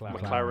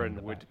McLaren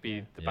the would back-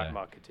 be the yeah.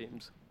 backmarket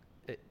teams.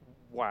 It-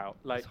 Wow,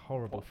 like It's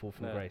horrible what fall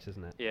from on grace, earth?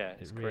 isn't it? Yeah, It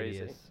it's really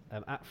crazy. is.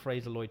 At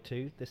Fraser Lloyd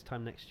 2, this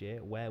time next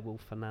year, where will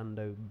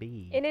Fernando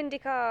be? In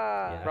IndyCar.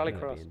 Yeah, Rallycross.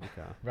 gonna be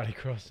IndyCar.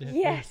 Rallycross. Yeah.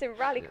 Yes, in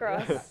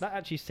Rallycross. That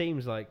actually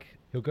seems like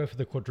He'll go for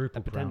the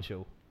quadruple a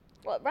potential.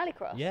 What,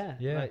 Rallycross? Yeah.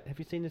 Yeah. Like, have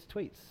you seen his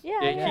tweets? Yeah,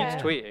 Yeah, yeah. he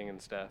keeps tweeting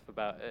and stuff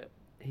about it.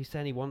 He's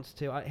saying he wants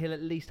to. He'll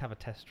at least have a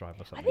test drive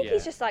or I something. think Yeah.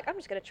 he's just like, I'm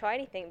just going to try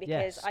anything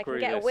because I Screw can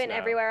get a this win now.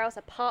 everywhere else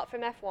apart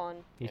from F1.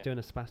 He's Yeah. doing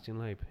a Sebastian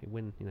Loeb. He'll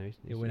win. He's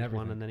He'll win won,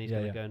 everything. and then he's Yeah,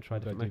 going yeah. to go and try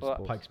He'll go different do Well,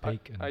 motorsports. Pikes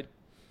Peak. and I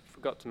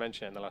forgot to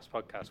mention it in the last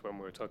podcast when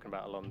we were talking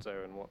about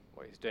Alonso and what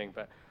he's doing,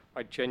 but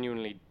I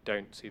genuinely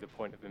don't see the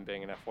point of him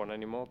being in F1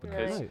 anymore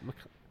because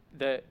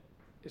No.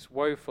 it's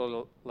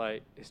woeful.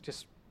 Like, it's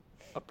just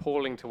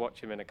appalling to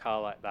watch him in a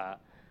car like that.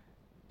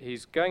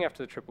 He's going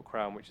after the Triple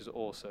Crown, which is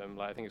awesome.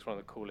 Like, I think it's one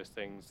of the coolest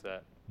things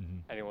that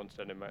anyone's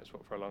done in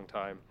motorsport for a long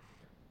time.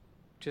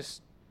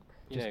 Just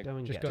Just go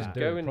and just get go that. do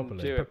go it and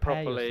properly. do it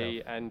Prepare properly,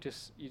 yourself. and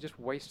you're just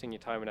wasting your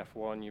time in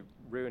F1. You're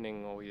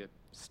ruining all your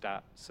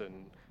stats,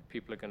 and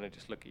people are going to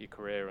just look at your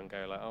career and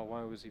go like, "Oh,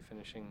 why was he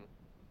finishing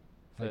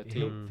 13th?" Like,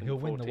 he'll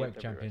and win the 14th WEC every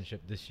race?"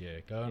 championship this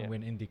year. Go and Yeah.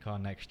 win IndyCar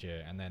next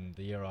year, and then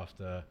the year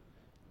after,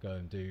 go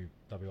and do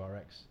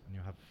WRX, and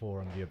you'll have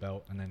 4 under your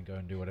belt, and then go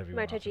and do whatever you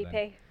want. after then.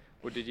 MotoGP.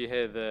 Well, did you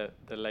hear the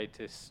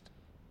latest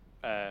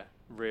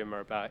rumor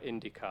about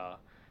IndyCar?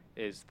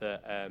 Is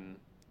that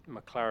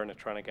McLaren are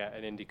trying to get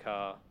an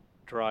IndyCar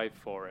drive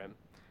for him,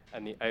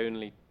 and the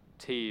only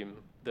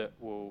team that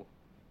will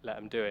let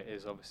him do it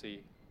is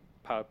obviously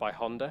powered by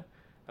Honda,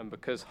 and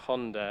because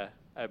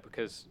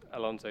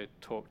Alonso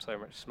talked so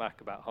much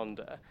smack about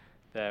Honda,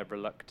 they're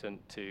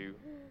reluctant to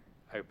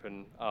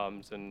open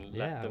arms and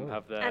Yeah, let them well.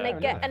 have their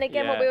And yeah.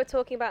 again, what we were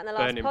talking about in the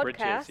last Burning podcast,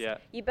 bridges, yeah.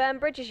 you burn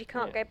bridges, you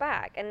can't Yeah. go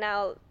back. And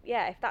now,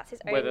 yeah, if that's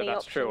his Whether only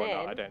that's option true or in,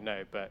 not, I don't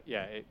know. But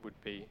yeah, it would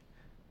be.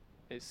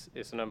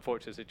 It's an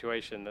unfortunate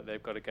situation that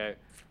they've got to go.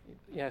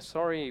 Yeah,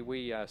 sorry,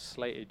 we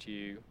slated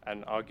you,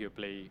 and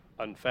arguably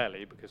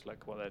unfairly because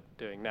look what they're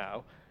doing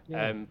now.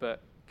 Yeah.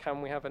 But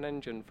can we have an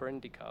engine for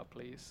IndyCar,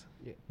 please?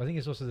 I think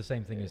it's also the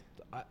same thing as,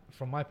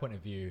 from my point of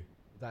view,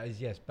 that is,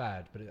 yes,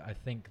 bad, but I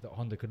think that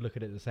Honda could look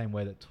at it the same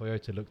way that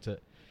Toyota looked at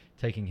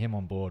taking him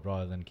on board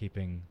rather than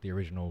keeping the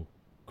original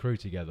crew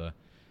together,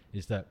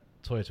 is that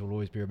Toyota will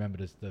always be remembered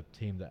as the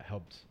team that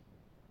helped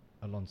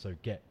Alonso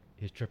get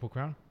his Triple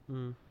Crown.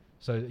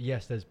 So,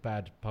 yes, there's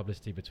bad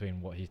publicity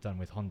between what he's done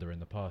with Honda in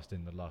the past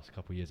in the last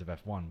couple of years of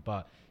F1,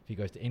 but if he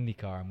goes to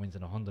IndyCar and wins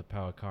in a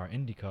Honda-powered car at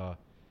IndyCar,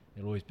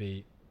 it'll always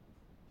be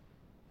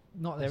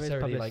not There is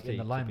necessarily like publicity in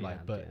the to be limelight,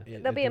 had, but yeah.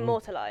 they'll be it will-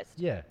 immortalised.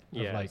 Yeah,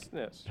 Yeah, of like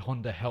it's-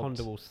 Honda helped.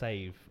 Honda will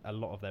save a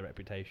lot of their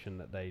reputation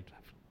that they've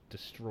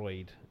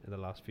destroyed in the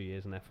last few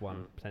years in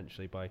F1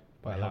 potentially by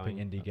by helping allowing-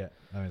 Indy get.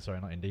 No, sorry,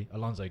 not Indy.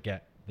 Alonso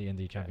get the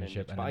Indy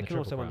Championship, and but then I the can Triple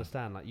also Crown.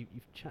 understand, like, you've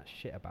chat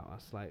shit about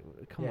us, like,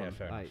 come Yeah, on,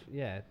 fair like,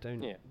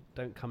 enough.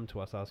 don't come to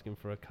us asking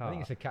for a car. I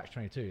think it's a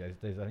catch-22. I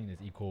think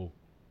there's equal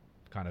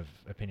kind of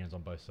opinions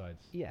on both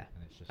sides. Yeah,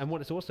 and it's just and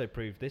what it's also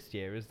proved this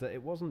year is that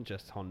it wasn't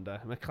just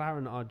Honda.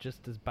 McLaren are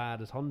just as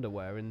bad as Honda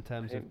were in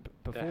terms of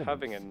performance. They're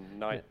having a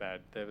nightmare.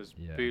 There was.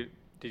 Yeah.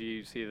 Did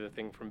you see the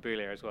thing from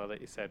Boulier as well that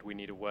he said we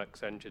need a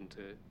works engine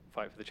to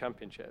fight for the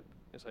championship?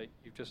 It's like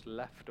you've just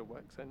left a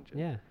works engine.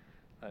 Yeah.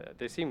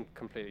 They seem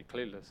completely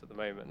clueless at the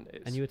moment.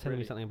 And you were telling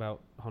me something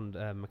about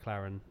Honda,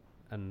 McLaren,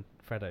 and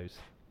Freddo's.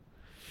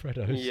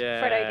 Freddo's.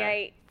 Yeah.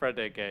 Fredo-gate.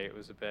 Fredo-gate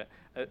was a bit.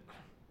 It's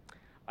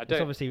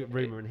obviously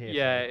rumour in here.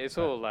 Yeah, it's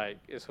all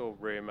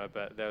rumour,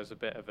 but there was a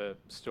bit of a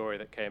story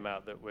that came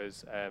out that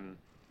was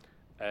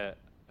a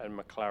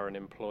McLaren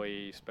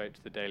employee spoke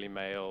to the Daily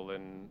Mail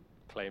and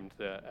claimed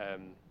that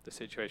the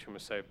situation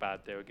was so bad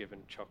they were given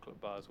chocolate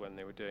bars when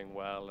they were doing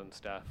well and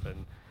stuff,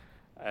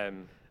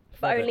 and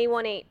but only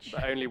one each.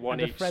 but only one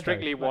And a each, Freddo,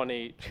 strictly like- one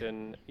each,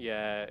 and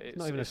yeah, it's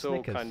not even a it's all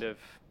Snickers. kind of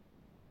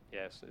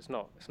yes, it's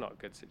not a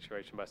good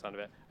situation by the sound of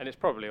it, and it's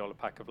probably all a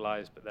pack of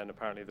lies. But then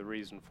apparently the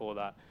reason for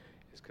that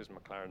is because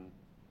McLaren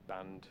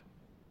banned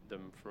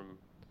them from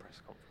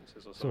press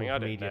conferences or something. all I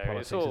don't media know.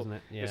 politics, it's all isn't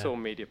it? it's Yeah. all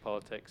media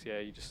politics. Yeah,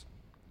 you just.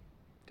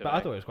 But I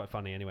thought it was quite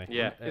funny anyway.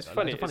 Yeah, it's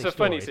funny. It's a story.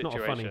 funny It's not a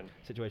funny situation.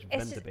 situation for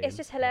them to be It's in.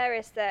 just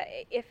hilarious that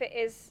if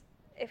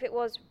it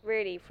was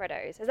really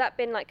Freddo's, has that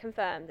been like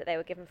confirmed that they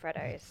were given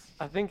Freddo's?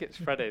 I think it's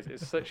Freddo's.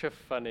 It's such a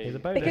funny. It's a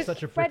bonus. It's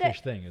such a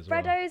British thing as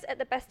well. Freddo's at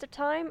the best of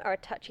time are a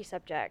touchy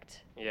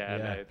subject yeah, Yeah.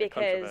 no, they're because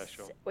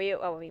controversial. we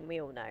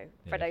all know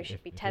Yeah, Freddo's if-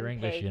 should be if you're 10p.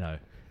 English, you know.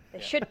 They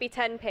should be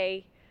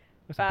 10p.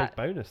 It's a big but-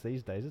 bonus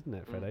these days, isn't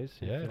it, Freddo's?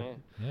 Yeah, Yeah.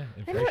 yeah. I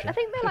Inflation.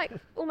 think they're like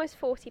almost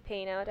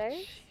 40p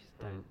nowadays.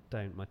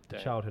 Don't. My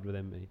Don't. childhood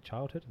within me.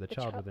 Childhood? The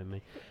child child- within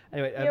me.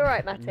 Anyway. You're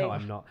right, Matty. No,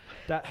 I'm not.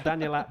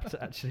 Daniel Abt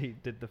actually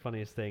did the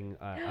funniest thing,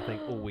 I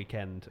think, all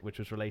weekend, which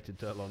was related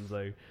to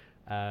Alonso,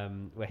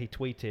 where he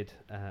tweeted,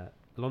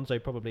 Alonso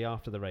probably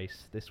after the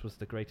race, this was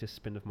the greatest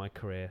spin of my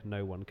career.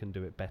 No one can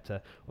do it better.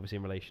 Obviously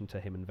in relation to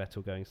him and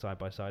Vettel going side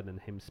by side and then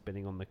him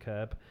spinning on the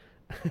curb.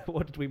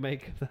 What did we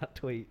make of that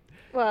tweet?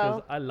 'Cause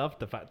Well, I loved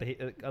the fact that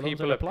Alonso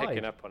People are replied.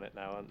 picking up on it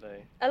now, aren't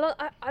they?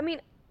 I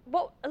mean,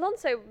 what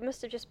Alonso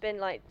must have just been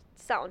like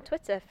sat on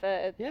Twitter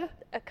for Yeah.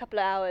 a couple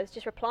of hours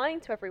just replying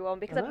to everyone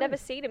because I I've never know.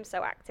 seen him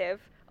so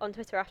active on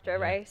Twitter after a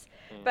Yeah. race.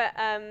 But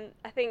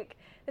I think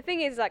the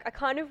thing is, like, I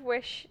kind of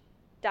wish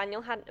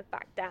Daniel hadn't have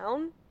backed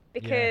down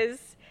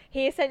because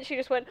he essentially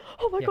just went,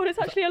 "Oh my Yeah, god, it's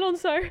it's actually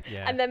Alonso,"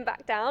 Yeah. and then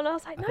backed down. I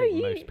was like, I "No, think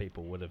you." most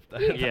people would have.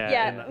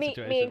 Yeah, in that me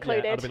situation.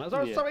 included. Yeah, I'd have been like,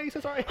 sorry, Yeah. sorry, so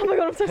sorry. Oh my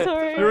god, I'm so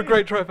sorry. You're a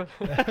great driver.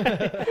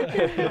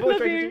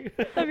 Love you.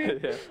 Love you.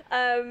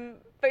 Yeah.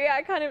 But yeah,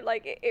 I kind of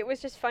like it was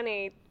just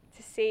funny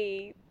to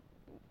see.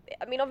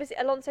 I mean, obviously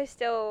Alonso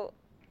still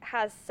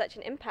has such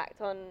an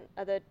impact on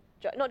other,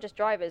 not just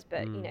drivers,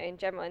 but you know, in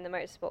general in the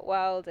motorsport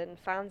world and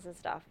fans and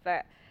stuff.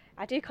 But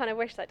I do kind of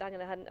wish that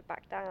Daniel hadn't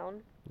backed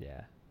down.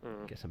 Yeah,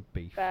 get some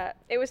beef. But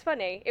it was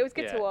funny. It was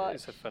good Yeah, to watch.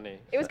 It's a funny.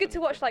 It was good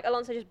to watch, like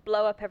Alonso just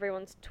blow up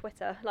everyone's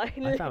Twitter. Like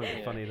I found it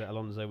Yeah. funny that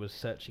Alonso was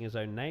searching his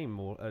own name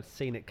or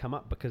seen it come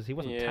up because he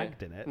wasn't Yeah.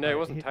 tagged in it. No, he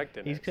wasn't tagged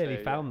in He's it, clearly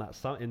so, found that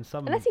in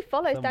some. unless he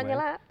follows somewhere. Daniel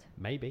Abt.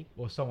 Maybe.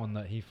 Or someone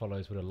that he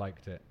follows would have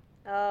liked it.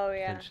 Oh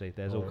yeah. Potentially,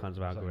 there's all Or kinds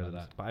of something like algorithms,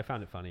 that. but I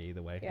found it funny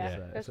either way. Yeah, it's, it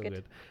was it's all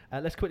good.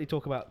 good. Let's quickly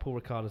talk about Paul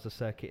Ricard as a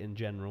circuit in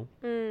general.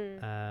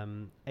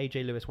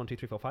 AJ Lewis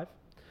 12345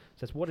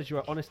 says, "What is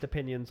your honest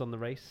opinions on the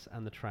race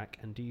and the track,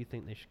 and do you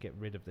think they should get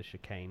rid of the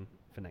chicane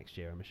for next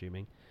year?" I'm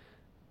assuming.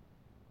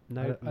 I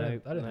No, don't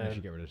think no. they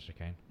should get rid of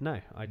chicane. No,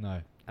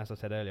 No. as I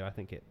said earlier, I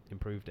think it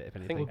improved it. If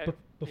anything, think Well,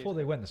 before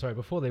they went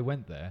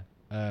there,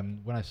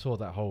 when I saw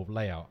that whole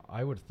layout,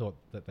 I would have thought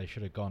that they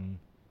should have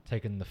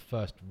taken the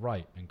first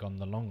right and gone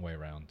the long way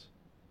round.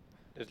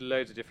 There's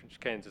loads of different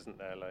chicanes, isn't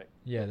there? Like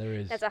Yeah, there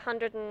is. There's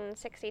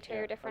 162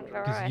 Yeah, different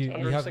 'cause varieties. you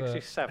have a-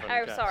 167.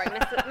 Oh, Jess. sorry,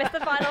 missed the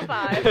final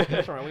five.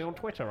 That's all right. We're on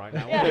Twitter right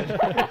now.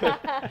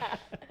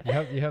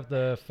 Yeah. You have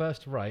the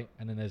first right,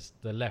 and then there's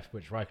the left,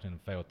 which Raikkonen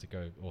failed to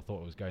go or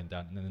thought it was going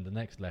down, and then the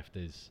next left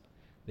is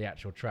the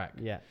actual track.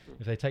 Yeah.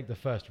 If they take the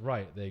first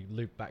right, they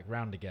loop back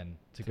round again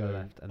to To go the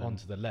left, and then-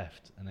 onto the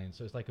left, and then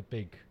so it's like a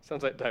big.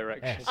 Sounds like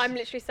directions. S. I'm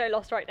literally so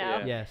lost right now.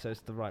 Yeah. Yeah, so it's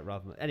the right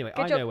rather than anyway.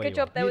 Good I job. know where Good you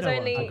job. are. There You was know what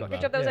only. I'm talking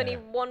Good job. There was about.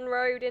 only Yeah. one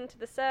road into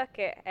the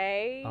circuit.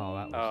 Eh? Oh,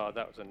 that was. Oh,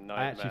 that was a nightmare.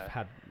 I actually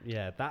had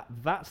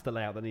that's the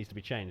layout that needs to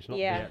be changed, not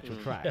Yeah. the actual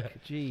track.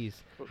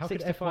 Jeez, How could F1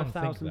 think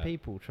 65,000 that?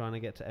 people trying to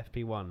get to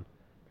FP1,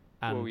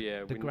 and Well,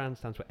 yeah, the we-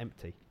 grandstands were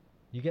empty.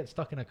 You get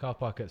stuck in a car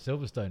park at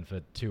Silverstone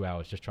for 2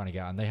 hours just trying to get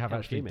out, and they have Yeah, I'm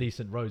actually fuming.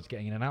 decent roads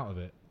getting in and out of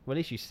it. Well, at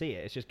least you see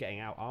it. It's just getting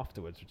out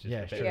afterwards, which is Yeah,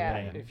 a bit sure. of a Yeah.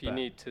 pain. If you but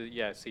need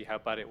to, see how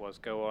bad it was,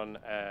 go on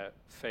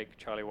fake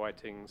Charlie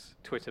Whiting's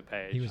Twitter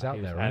page. He was out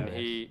He there, was right? and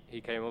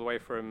he came all the way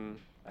from,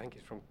 I think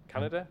he's from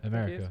Canada, I think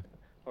he is. America.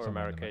 or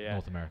Somewhere in America, the yeah,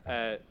 North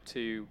America.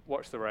 to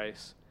watch the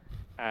race,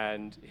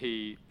 and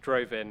he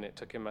drove in. It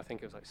took him, I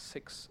think it was like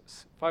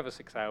 5 or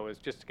 6 hours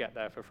just to get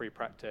there for free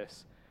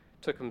practice.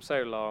 Took him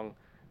so long.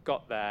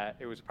 got there.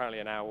 It was apparently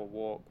an hour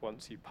walk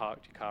once you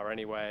parked your car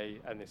anyway,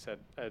 and they said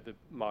the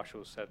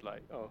marshals said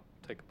like, "Oh,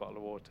 take a bottle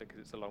of water because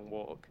it's a long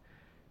walk."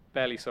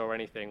 Barely saw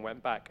anything.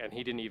 Went back, and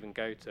he didn't even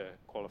go to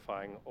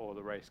qualifying or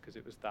the race because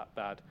it was that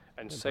bad.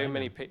 And so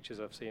many pictures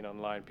I've seen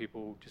online,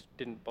 people just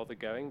didn't bother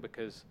going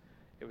because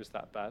it was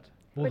that bad.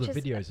 All Which the is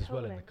videos as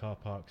well in the appalling. car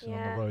parks and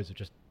on the roads of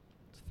just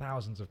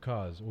thousands of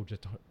cars all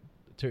just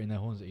tooting their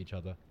horns at each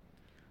other.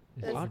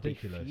 It's I'd be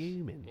ridiculous.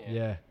 fuming.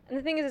 Yeah. And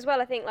the thing is as well,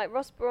 I think like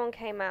Ross Brawn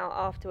came out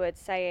afterwards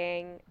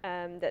saying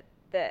that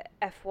the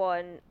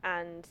F1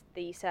 and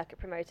the circuit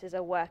promoters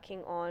are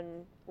working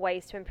on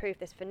ways to improve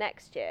this for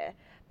next year.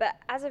 But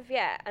as of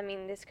yet, I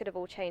mean, this could have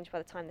all changed by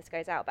the time this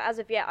goes out, but as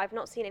of yet, I've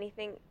not seen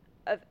anything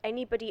of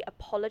anybody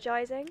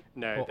apologising.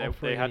 No, Or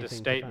they had a anything to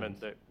statement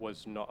fans. that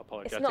was not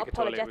apologetic It's not at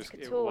all. apologetic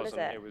It at all, is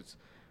wasn't. it? It was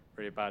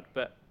really bad.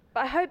 But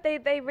But I hope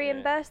they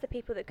reimburse the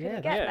people that couldn't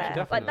Yeah, get yeah,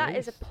 there. Like, that definitely.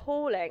 is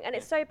appalling. And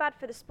it's so bad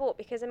for the sport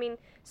because, I mean,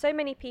 so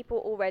many people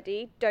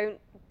already don't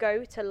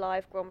go to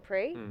live Grand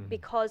Prix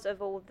because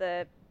of all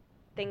the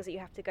things that you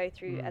have to go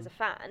through as a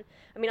fan.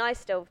 I mean, I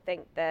still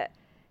think that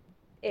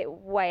it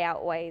way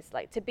outweighs,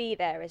 like, to be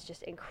there is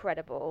just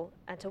incredible.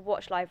 And to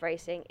watch live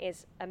racing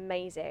is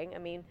amazing. I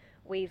mean,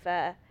 we've,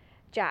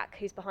 Jack,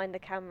 who's behind the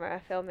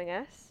camera filming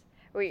us,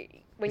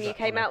 when you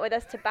came out with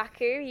us to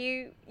Baku,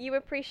 you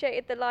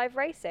appreciated the live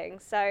racing.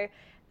 So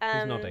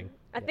He's nodding.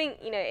 I think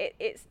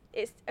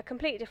it's a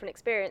completely different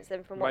experience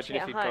than from imagine watching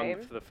if it at you'd home.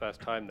 gone for the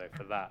first time though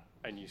for that,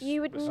 and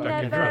You would were stuck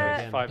never, in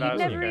traffic for 5 you'd hours.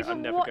 never and you go, even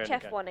 "I'm never watch going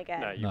F1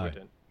 again. No, you No.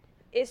 wouldn't.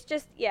 It's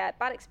just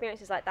bad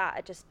experiences like that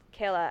are just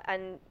killer,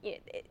 and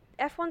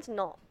F1's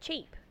not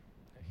cheap.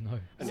 No.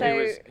 And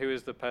So- who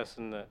was the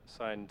person that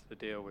signed the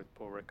deal with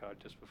Paul Ricard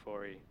just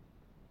before he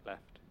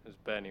left? It was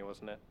Bernie,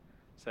 wasn't it?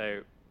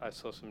 So I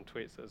saw some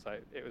tweets that was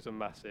like, it was a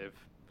massive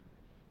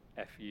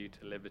FU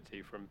to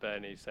Liberty from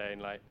Bernie saying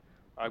like,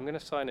 I'm going to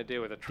sign a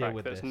deal with a track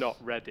with that's this. not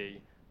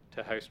ready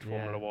to host Yeah.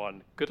 Formula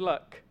One. Good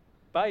luck.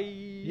 Bye.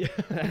 Yeah.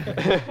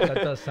 That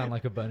does sound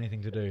like a Bernie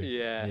thing to do.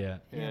 Yeah. Yeah.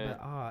 Yeah,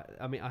 but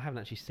I mean, I haven't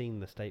actually seen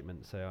the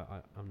statement, so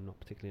I'm not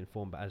particularly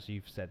informed. But as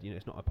you've said,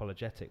 it's not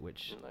apologetic,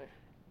 which No.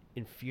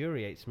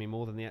 infuriates me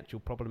more than the actual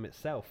problem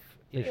itself.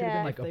 They should have Yeah.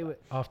 been like, If they were-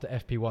 after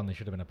FP1, they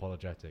should have been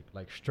apologetic.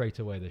 Like, straight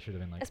away, they should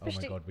have been like, oh my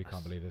Especially- God, we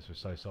can't believe this, we're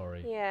so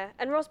sorry. Yeah,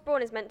 and Ross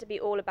Brawn is meant to be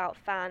all about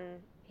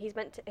fan. He's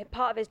meant to.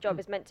 Part of his job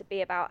is meant to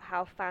be about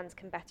how fans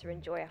can better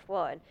enjoy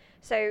F1.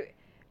 So,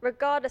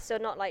 regardless or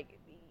not, like,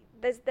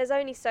 there's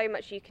only so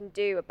much you can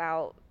do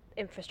about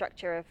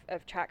infrastructure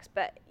of tracks.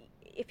 But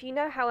if you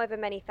know however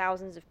many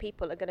thousands of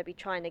people are going to be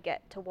trying to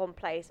get to one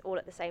place all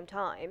at the same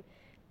time,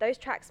 those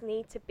tracks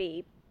need to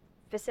be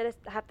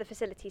have the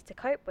facilities to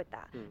cope with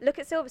that. Look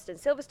at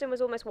Silverstone. Silverstone was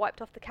almost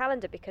wiped off the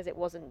calendar because it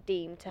wasn't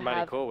deemed to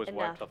have Manicourt was enough.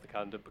 wiped off the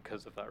calendar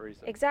because of that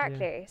reason.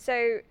 Exactly.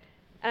 So,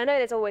 and I know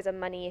there's always a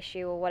money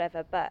issue or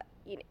whatever, but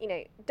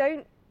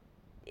don't.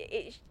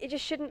 It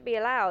just shouldn't be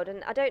allowed,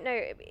 and I don't know.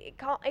 It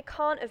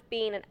can't have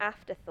been an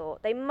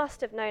afterthought. They must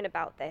have known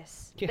about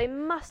this. Yeah, They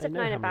must have know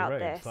known how many about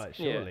roads, this. Like,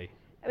 Yeah. surely.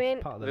 I mean,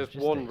 It's part of the There's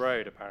one logistics.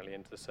 road apparently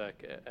into the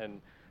circuit,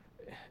 and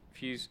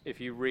if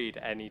you read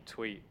any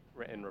tweet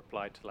in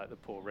reply to like the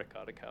Paul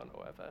Ricard account or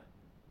whatever,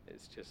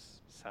 it's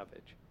just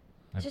savage.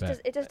 I It just bet.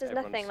 does, it just does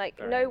Everyone's nothing. Like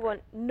very no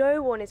angry.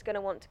 one is going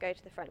to want to go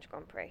to the French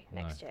Grand Prix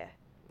No. next year.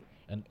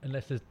 And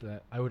unless there's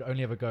I would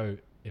only ever go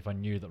if I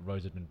knew that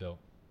roads had been built.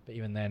 But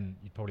even then,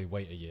 you'd probably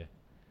wait a year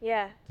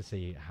Yeah, to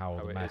see how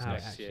How the it is madness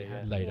next actually year,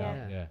 happened. laid Yeah.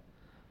 out. Yeah.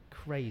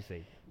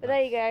 Crazy. But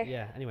there you That's- go.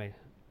 Yeah. Anyway,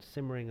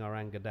 simmering our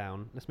anger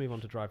down. Let's move on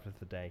to driver of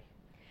the day.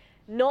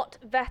 not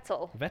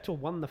Vettel. Vettel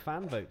won the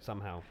fan vote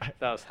somehow.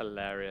 That was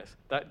hilarious.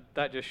 That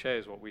just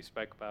shows what we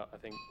spoke about. I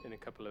think in a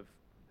couple of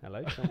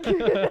Hello.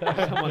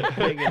 Someone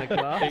putting in a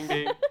glass. ding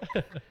ding.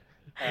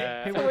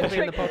 Who Someone wants to be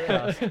in the triggered-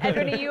 podcast?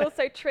 Everyone, are you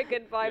also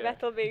triggered by Yeah.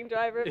 Vettel being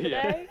driver of the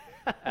Yeah.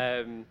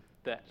 day?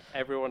 That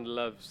everyone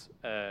loves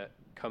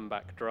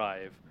comeback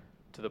drive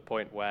to the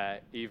point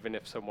where even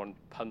if someone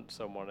punts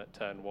someone at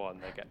turn one,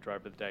 they get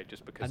driver of the day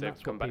just because And they've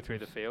that's come what back through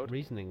the people's field.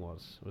 Reasoning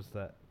was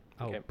that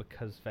Okay.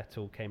 because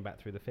Vettel came back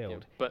through the Yeah,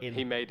 field. but in-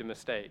 he made a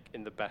mistake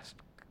in the best,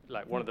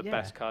 like one of the Yeah.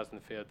 best cars in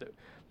the field. That,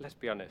 let's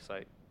be honest,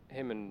 like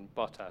him and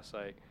Bottas,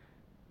 like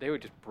they were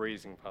just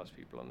breezing past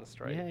people on the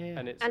straight. Yeah, yeah.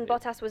 And it's And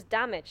Bottas was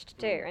damaged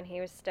too, Mm. and he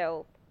was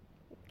still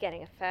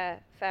getting a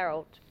fair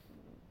old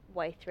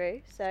way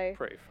through. So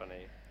pretty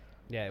funny.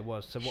 Yeah, it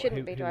was. So what, Shouldn't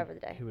who, be who- driver of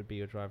the day. Who would be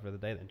your driver of the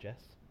day then,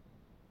 Jess?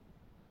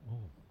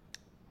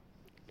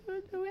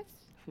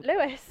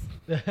 Lewis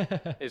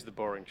Is the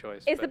boring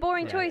choice. is the but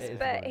boring Yeah, choice, it is the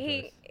but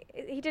boring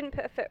he didn't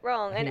put a foot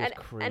wrong, He and was and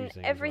cruising as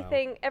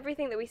well.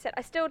 everything that we said.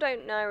 I still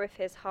don't know if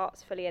his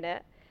heart's fully in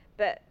it,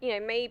 but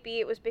maybe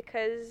it was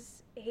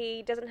because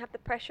he doesn't have the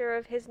pressure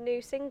of his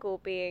new single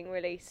being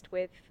released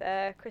with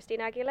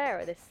Christina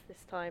Aguilera this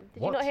time.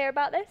 Did you What? not hear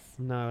about this?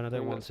 No, and I I've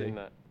don't not want to. seen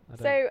that. I don't,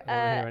 So, I don't want to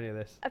hear uh, any of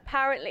this.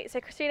 Apparently, so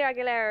Christina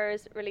Aguilera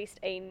has released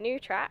a new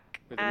track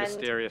With a and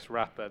mysterious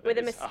rapper that with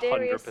a is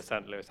mysterious-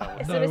 100% Lewis It's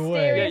Hamilton. a No way.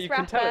 mysterious Yeah, you can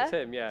rapper. tell it's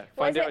him, yeah.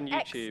 What Find is it on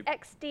YouTube.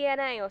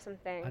 XDNA or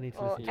something, I need to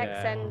or listen to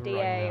it. XNDA,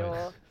 Yeah,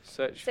 right or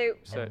Search so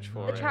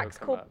for the it. track's it'll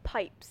come called up.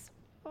 Pipes.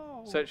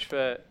 Search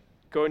for,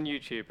 go on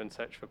YouTube and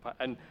search for,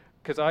 and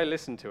because I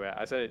listened to it,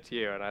 I sent it to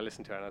you and I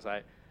listened to it and I was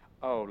like,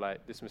 oh,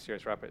 like this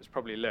mysterious rapper, it's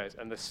probably Lewis.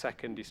 And the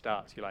second he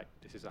starts, you're like,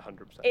 this is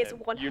 100% It's him.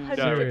 100% You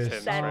know it's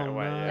him straight Lewis.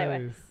 away. Oh, Yeah.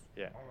 Lewis.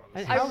 Yeah.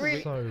 And I how re-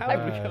 we- So how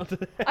bad. we got to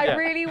the- I Yeah.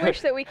 really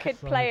wish that we could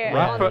play it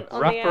Rapper- on the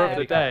rapper air. of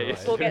the day.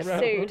 We'll get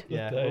sued.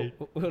 Yeah, day.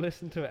 we'll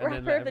listen to it. And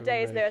then Rapper let of the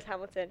day is everyone know. Lewis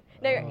Hamilton.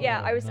 No, Oh,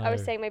 yeah, I was no.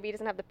 saying maybe he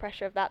doesn't have the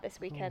pressure of that this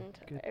weekend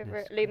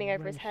Goodness looming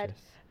over his head.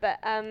 gracious. But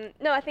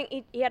no, I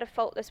think he had a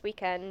faultless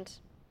weekend.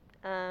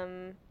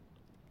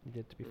 He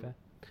did, to be fair.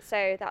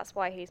 So that's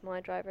why he's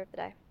my driver of the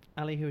day.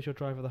 Ali, who was your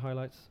driver of the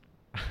highlights?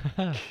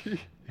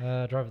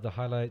 Driver of the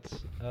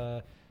highlights.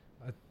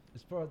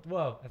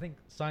 Well, I think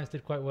Sainz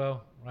did quite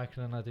well.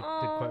 Raikkonen did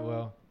quite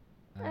well,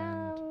 and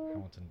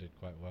Hamilton did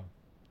quite well.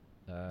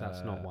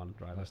 That's not one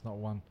driver. That's not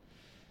one.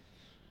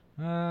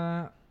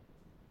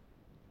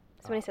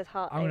 Somebody says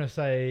Hartley. I'm gonna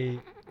say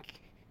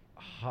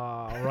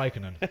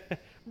Raikkonen.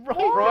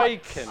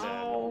 Raikkonen.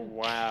 Oh,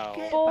 Wow.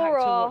 Get Bore back to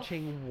off.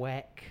 watching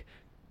WEC.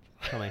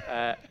 Tommy.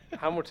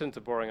 Hamilton's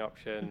a boring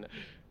option,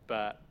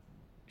 but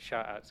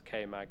shout out to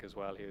K-Mag as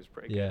well. He was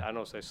pretty good. Yeah. And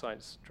also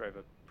Sainz drove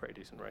a pretty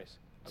decent race.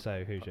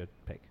 So, who's your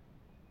pick?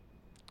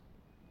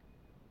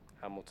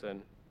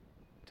 Hamilton,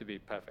 to be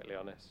perfectly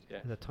honest. Yeah.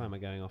 There's a timer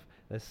going off.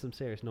 There's some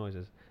serious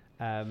noises.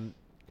 I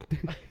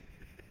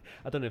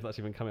don't know if that's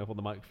even coming up on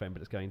the microphone,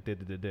 but it's going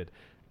did.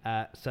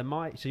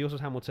 So yours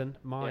was Hamilton.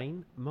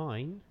 Mine,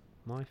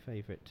 my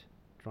favourite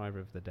driver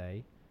of the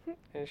day.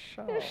 It's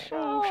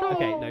Charles.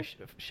 Okay, no,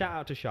 shout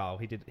out to Charles.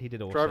 He did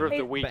awesome. Driver of the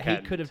He- weekend. But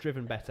he could have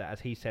driven better, as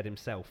he said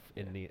himself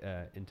in the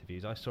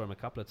interviews. I saw him a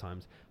couple of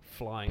times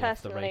flying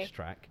off the Personally.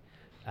 racetrack.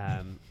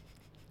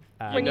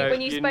 when know-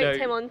 you you spoke know- to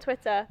him on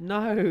Twitter.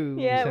 No.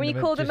 Yeah, send when you him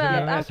a- called him just send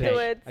him up a message.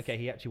 afterwards. Okay,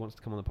 he actually wants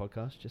to come on the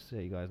podcast, just so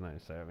you guys know.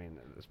 So I mean,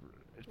 it's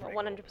Well, pretty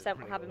 100%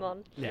 cool. we'll have him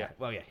on. Yeah,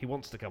 well, yeah, he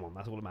wants to come on.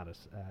 That's all that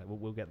matters.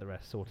 We'll get the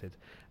rest sorted.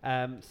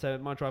 So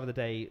my driver of the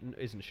day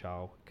isn't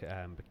Charles,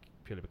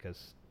 purely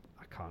because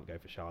I can't go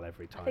for Charles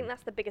every time. I think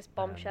that's the biggest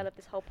bombshell of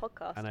this whole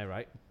podcast. I know,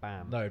 right?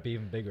 Bam. No, it'd be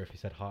even bigger if you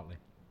said Hartley.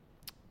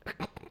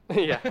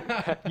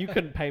 Yeah. You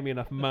couldn't pay me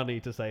enough money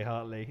to say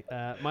Hartley.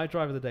 My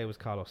driver of the day was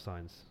Carlos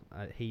Sainz.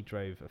 He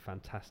drove a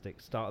fantastic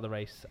start of the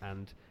race,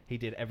 and he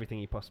did everything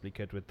he possibly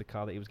could with the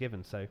car that he was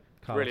given. So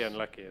Carlos, Really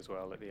unlucky as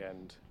well at the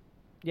end.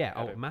 yeah,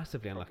 had oh, a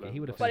massively unlucky. problem. He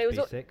would have Well,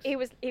 finished he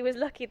P6. he was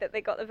lucky that they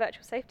got the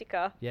virtual safety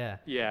car. Yeah,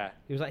 Yeah.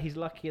 he was like he's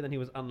lucky, and then he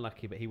was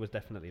unlucky, but he was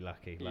definitely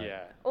lucky. Like,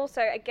 Yeah.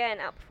 Also, again,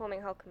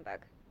 outperforming Hulkenberg.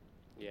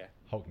 Yeah.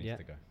 Hulk needs Yeah.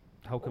 to go.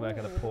 Hulkenberg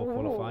had a poor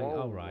qualifying.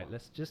 All right,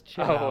 let's just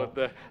chill Oh, out.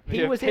 the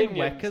He was in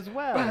opinions. WEC as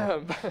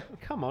well.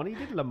 Come on, he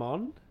did Le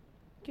Mans.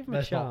 Give him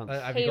a chance.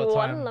 Have He you got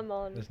won time? Le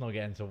Mans. Let's not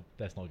get into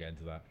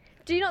that.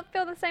 Do you not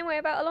feel the same way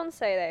about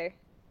Alonso, though?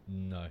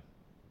 No.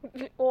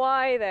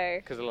 Why, though?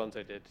 Because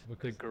Alonso did the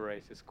Because-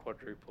 greatest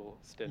quadruple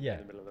stint Yeah,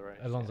 in the middle of the race.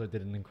 Alonso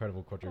did an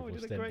incredible quadruple he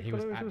did a stint. great He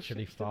was quadruple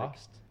actually stint, didn't he?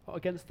 fast Oh,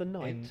 against the in,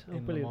 Knight. Oh, in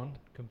Le brilliant. Mans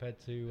compared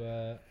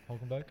to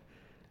Hulkenberg.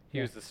 He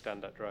was the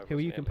standout driver. Who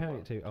are you wasn't he, at Le comparing it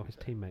Mans? to? Oh, his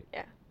teammate.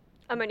 Yeah.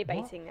 I'm only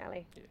What? baiting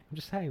Ali. I'm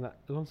just saying that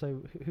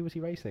Alonso. Who was he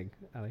racing,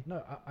 Ali?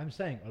 No, I'm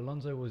saying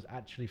Alonso was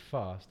actually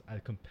fast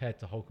compared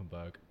to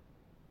Hulkenberg,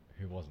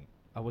 who wasn't.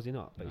 Oh, was he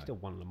not? But he No. still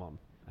won Le Mans.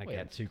 Well, he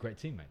had two great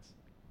teammates.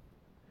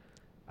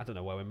 I don't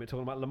know why we're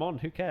talking about Le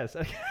Mans. Who cares?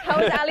 How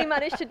has Ali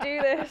managed to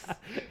do this?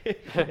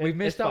 We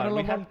missed out on a fine.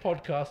 Le We had- Mans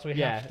podcast. We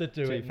have to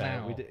do be it fair,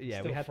 now. we we Still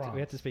had we had to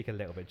France. speak a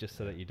little bit just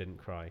so that you didn't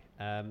cry.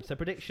 So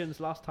predictions.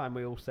 Last time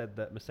we all said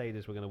that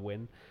Mercedes were going to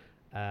win.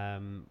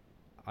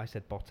 I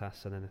said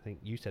Bottas, and then I think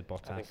you said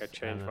Bottas. I think I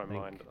changed and my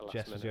think mind at the last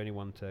Jess was the minute. only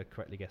one to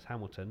correctly guess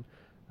Hamilton.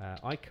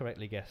 I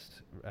correctly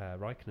guessed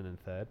Raikkonen in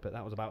third, but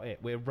that was about it.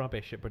 We're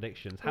rubbish at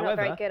predictions. We're not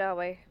very However, good, are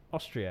we?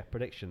 Austria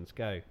predictions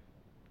go.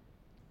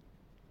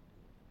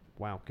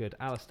 Wow, good,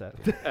 Alistair.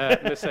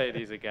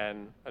 Mercedes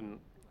again, and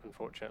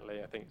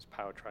unfortunately, I think it's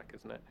power track,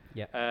 isn't it?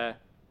 Yeah.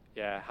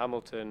 Yeah,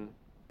 Hamilton,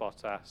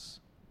 Bottas,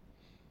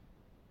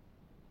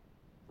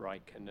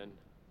 Raikkonen.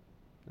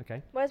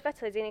 Okay. Where's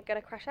Vettel? Is he going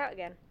to crash out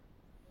again?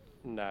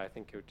 No, I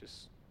think he'll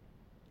just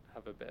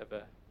have a bit of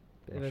a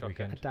Bit of a,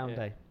 weekend. a down Yeah.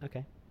 day.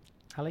 Okay.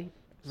 Ali.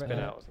 spin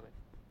out, wasn't it?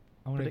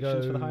 I'm gonna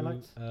Predictions go for the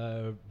highlights?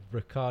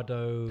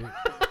 Ricardo.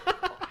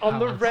 On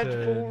the Red Bull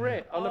Hamilton.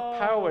 ring, on a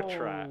power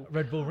track.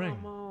 Red Bull Ring.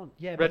 Come on.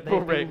 Yeah, Red but Bull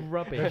they've been ring.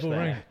 rubbish Red Bull there.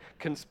 ring.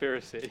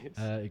 Conspiracies.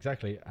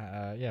 Exactly.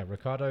 Yeah,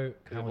 Ricardo,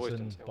 'Cause I've always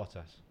done Hamilton, so.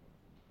 Bottas.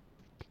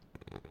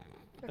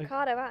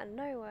 Ricardo out of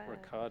nowhere.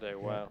 Ricardo,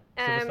 wow.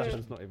 So Um,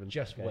 Verstappen's not even.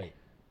 Just okay. wait.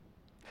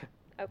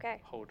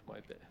 Okay. Hold my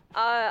bit.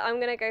 I'm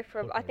going to go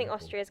for. Hold I my think Red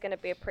Bull. Austria is going to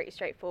be a pretty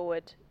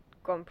straightforward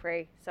Grand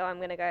Prix. So I'm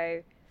going to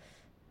go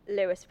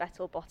Lewis,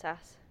 Vettel,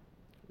 Bottas.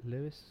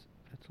 Lewis,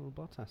 Vettel,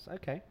 Bottas.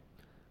 Okay.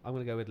 I'm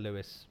going to go with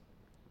Lewis.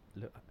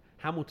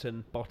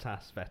 Hamilton,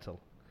 Bottas, Vettel.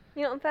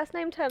 You're not on first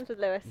name terms with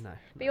Lewis. No.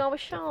 But you are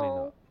with definitely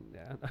Charles.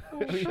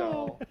 not. Yeah.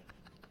 Charles.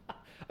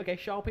 Okay,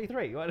 Charles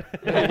P3.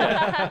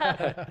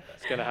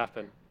 It's going to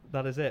happen.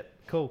 That is it.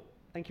 Cool.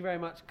 Thank you very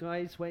much,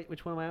 guys. Wait,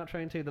 which one am I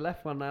outroing to? The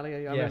left one, Ali? I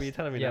remember Yes, you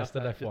telling me yes,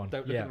 now. the left Just one.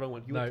 Don't look Yeah. at the wrong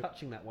one. You No. were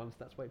touching that one, so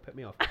that's why it put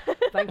me off.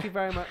 Thank you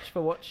very much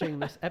for watching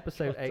this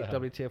episode 8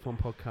 damn. WTF1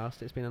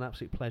 podcast. It's been an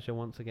absolute pleasure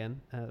once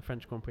again. The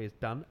French Grand Prix is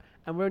done.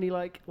 And we're only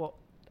like, what,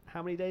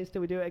 how many days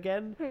till we do it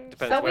again?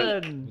 Depends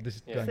when. 7! This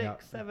is Yeah. going 6,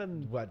 out.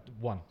 7. What,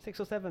 1. 6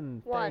 or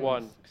 7 One. days.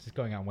 One. Because it's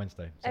going out on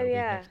Wednesday. So Oh, it'll be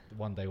yeah. next,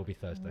 one day will be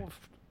Thursday.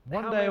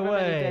 How One day many away.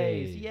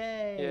 days?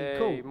 Yay. Yay,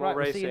 Cool. more Right,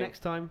 we'll see you racing. next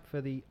time for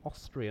the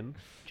Austrian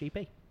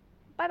GP.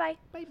 Bye-bye.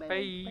 Bye bye.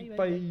 Bye.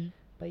 Bye.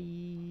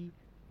 Bye.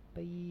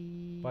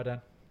 Bye. Bye,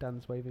 Dan.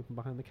 Dan's waving from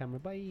behind the camera.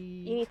 Bye.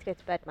 You need to go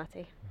to bed,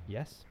 Matty.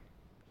 Yes.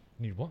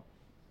 Need what?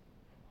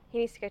 He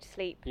needs to go to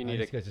sleep. You I need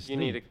need to go to you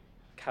need a sleep.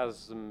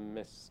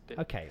 chasmistic.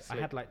 Okay, I sleep.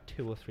 had like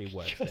 2 or 3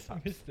 words. slip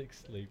up. Mystic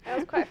sleep. There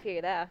was quite a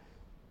few there.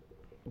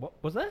 What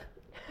was there?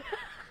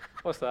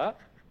 What's that?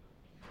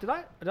 Did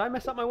I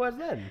mess up my words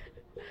then?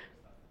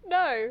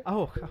 No.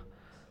 Oh.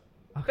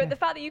 Okay. But the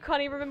fact that you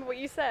can't even remember what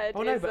you said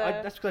Oh no, is...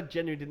 but that's because I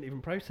genuinely didn't even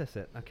process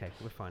it. Okay,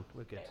 we're fine.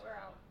 We're good. Okay, we're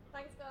out.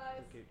 Thanks,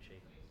 guys. Gucci.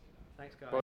 Thanks, guys.